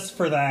there it- just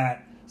for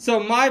that. So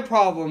my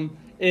problem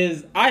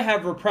is I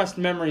have repressed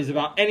memories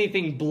about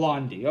anything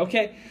Blondie.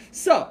 Okay,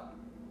 so.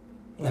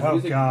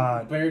 Oh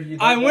God!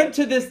 I went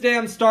to this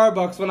damn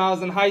Starbucks when I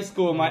was in high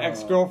school with my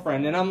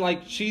ex-girlfriend, and I'm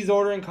like, she's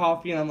ordering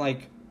coffee, and I'm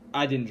like,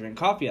 I didn't drink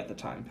coffee at the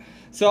time.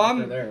 So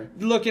I'm there.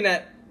 looking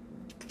at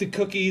the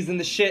cookies and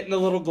the shit in the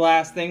little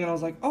glass thing, and I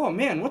was like, oh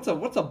man, what's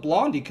a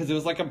Blondie? Because it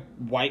was like a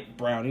white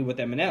brownie with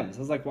M&Ms. I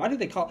was like, why did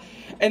they call...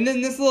 And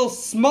then this little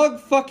smug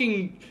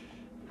fucking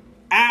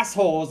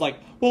asshole was like,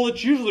 well,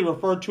 it's usually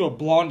referred to a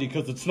Blondie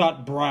because it's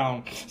not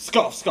brown.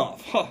 Scoff,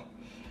 scoff. Huh.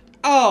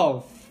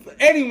 Oh,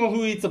 anyone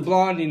who eats a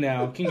Blondie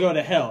now can go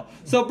to hell.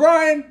 So,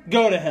 Brian,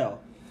 go to hell.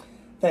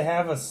 They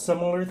have a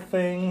similar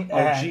thing. Oh,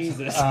 at,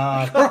 Jesus.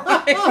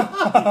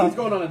 He's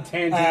going on a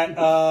tangent.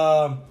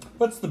 At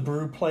what's the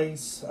brew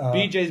place?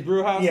 BJ's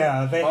Brew House?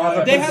 Yeah, they have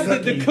a They have the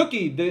Pizookie.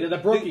 cookie. the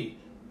brookie.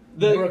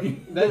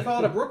 They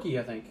call it a brookie,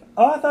 I think.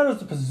 Oh, I thought it was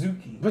the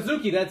Pizookie.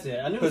 Bazooki, that's it.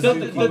 I knew it was Bazooki.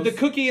 something close. The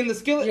cookie and the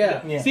skillet?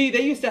 Yeah. Yeah. See,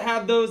 they used to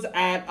have those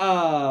at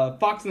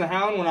Fox and the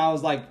Hound when I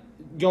was like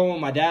going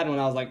with my dad when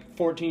I was like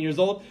 14 years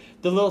old.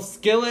 The little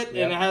skillet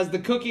and it has the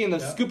cookie and the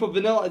scoop of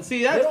vanilla. And see,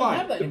 They that's don't fine.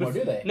 have that anymore,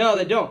 do they? No,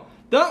 they don't.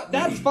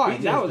 That's fine.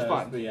 BJ's That was does,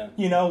 fine. but yeah.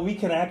 You know, we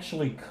can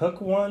actually cook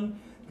one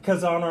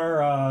because on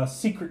our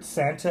Secret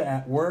Santa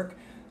at work,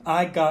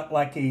 I got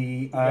like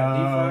a got a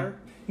deep fryer?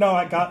 No,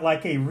 I got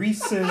like a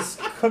Reese's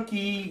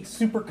cookie,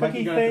 super cookie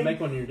you're gonna have to thing, make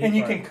one in your deep and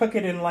you fryer. can cook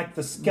it in like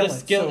the The skillet.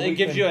 skillet, so it we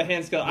gives can- you a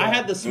hand skillet. I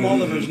had the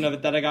smaller version of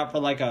it that I got for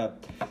like a,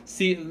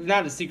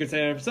 not a Secret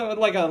Santa, so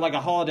like a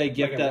holiday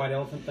gift. Like a that, white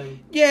elephant thing.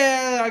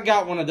 yeah, I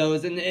got one of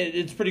those, and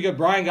it's pretty good.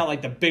 Brian got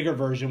like the bigger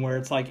version where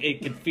it's like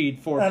it could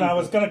feed 4 And people. I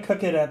was gonna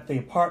cook it at the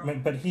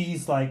apartment, but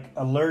he's like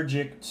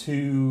allergic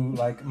to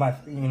like my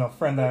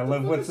friend that I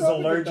live with is wrong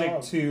with your allergic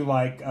dog? to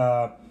like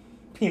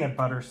peanut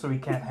butter, so he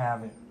can't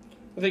have it.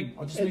 I think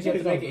I'll just make you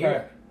have to make it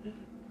here.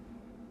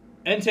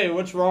 Ente,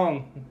 what's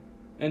wrong?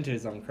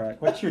 Ente's on crack.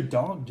 What's your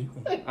dog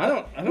doing? I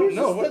don't He's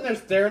know just what. sitting there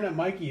staring at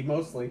Mikey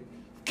mostly.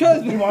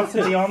 Cause He wants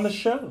to be on the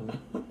show.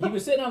 He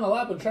was sitting on the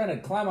lap and trying to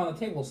climb on the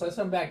table, so I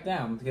set him back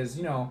down because,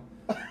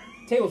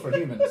 tables for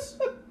humans.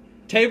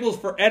 tables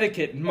for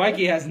etiquette.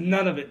 Mikey has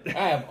none of it.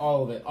 I have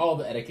all of it, all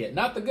the etiquette.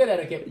 Not the good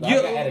etiquette, but I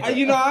got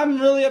etiquette. I'm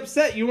really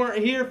upset you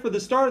weren't here for the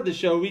start of the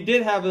show. We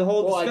did have a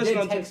whole Well, I discussion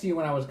did on text you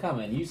when I was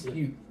coming.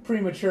 You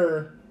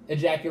premature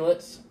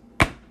ejaculates.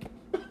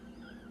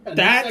 And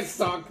That's- the sex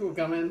talk will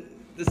come in.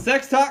 the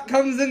sex talk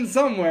comes in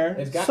somewhere.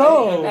 It's got,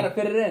 So- I've got to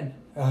fit it in.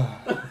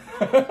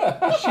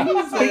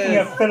 Speaking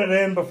of fit it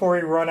in before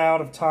we run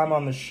out of time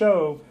on the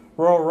show,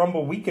 Royal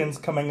Rumble weekend's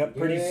coming up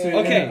pretty soon.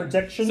 Okay, Any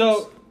predictions?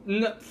 so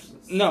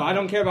no, I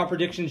don't care about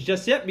predictions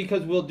just yet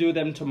because we'll do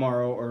them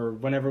tomorrow or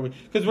whenever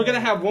because we're gonna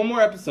have one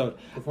more episode.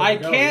 Before I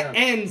we go, can't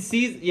yeah. end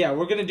season. Yeah,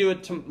 we're gonna do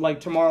it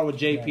tomorrow with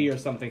JP or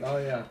something. Oh,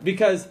 yeah.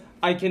 Because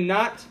I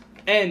cannot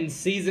end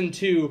season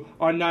 2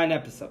 on 9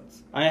 episodes.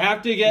 I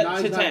have to get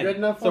Nine's to not 10. good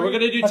enough So for we're you?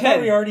 gonna do I thought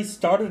 10. we already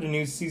started a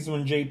new season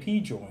when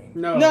JP joined.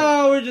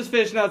 No, we're just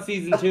finishing out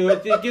season 2.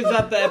 It gives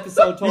out the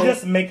episode We total.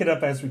 just make it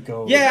up as we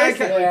go. Yeah,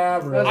 Yeah,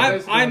 bro.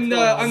 I'm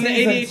the Season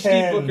ADHD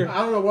 10. booker. I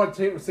don't know what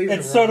season It's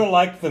we're sort on. of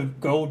like the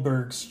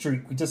Goldberg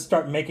streak. We just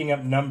start making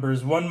up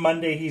numbers. One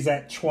Monday he's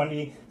at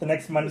 20. The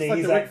next Monday like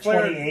he's the Ric at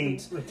Flair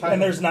 28. title.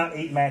 And there's not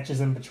 8 matches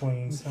in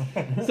between. So.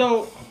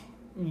 So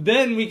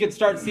then we could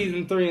start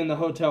season 3 in the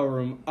hotel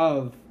room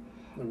of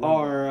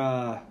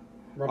our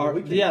Rumble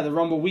weekend. yeah, the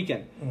Rumble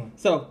weekend. Mm.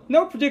 So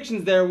no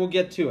predictions there. We'll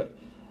get to it.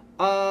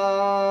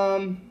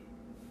 I'm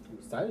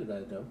excited about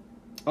it, though.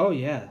 Oh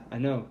yeah, I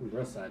know. I'm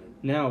real excited.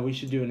 Now we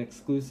should do an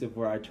exclusive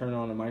where I turn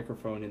on a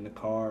microphone in the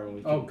car and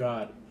we can. Oh,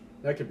 God.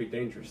 That could be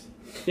dangerous.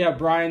 Yeah,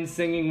 Brian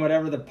singing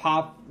whatever the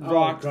pop Oh,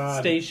 rock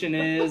God. station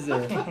is,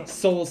 or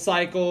Soul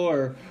Cycle,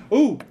 or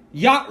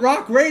Yacht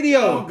Rock Radio.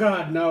 Oh,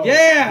 God, no.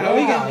 Yeah,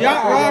 we get Yacht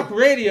yeah. Rock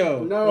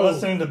Radio. No. We're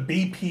listening to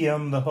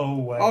BPM the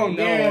whole way. Oh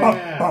no.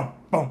 Yeah.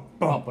 Bum,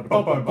 bum, bum.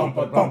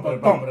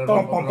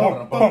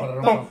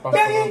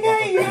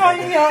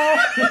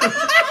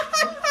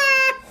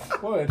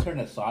 What, turn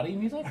to Saudi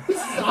music?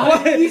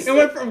 What? It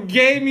went from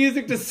gay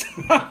music to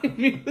Saudi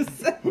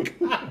music.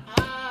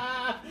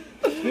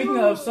 Speaking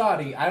of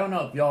Saudi, I don't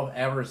know if y'all have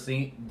ever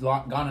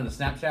gone into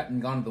Snapchat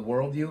and gone to the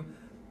World View,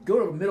 Go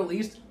to the Middle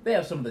East, they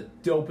have some of the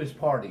dopest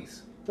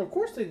parties. Of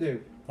course they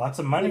do. Lots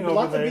of money over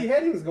Lots there. of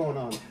beheadings going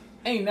on.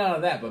 Ain't none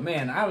of that, but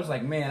man, I was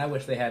like, man, I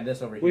wish they had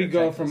this over here. We in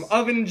go Texas. from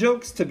oven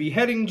jokes to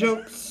beheading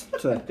jokes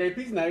to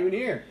JP's not even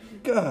here.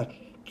 God,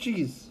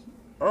 jeez,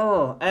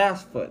 oh,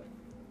 ass foot.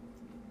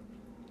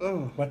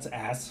 Oh, What's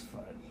ass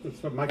foot?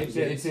 That's what Mike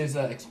It's his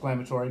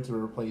exclamatory to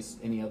replace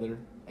any other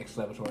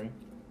exclamatory.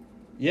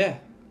 yeah.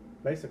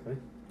 basically.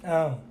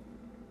 Oh,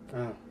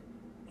 Oh.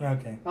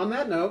 okay. On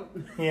that note,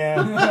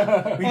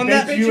 Yeah. We On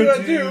bid that you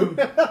bid you adieu.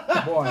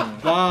 Boy.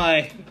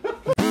 Bye.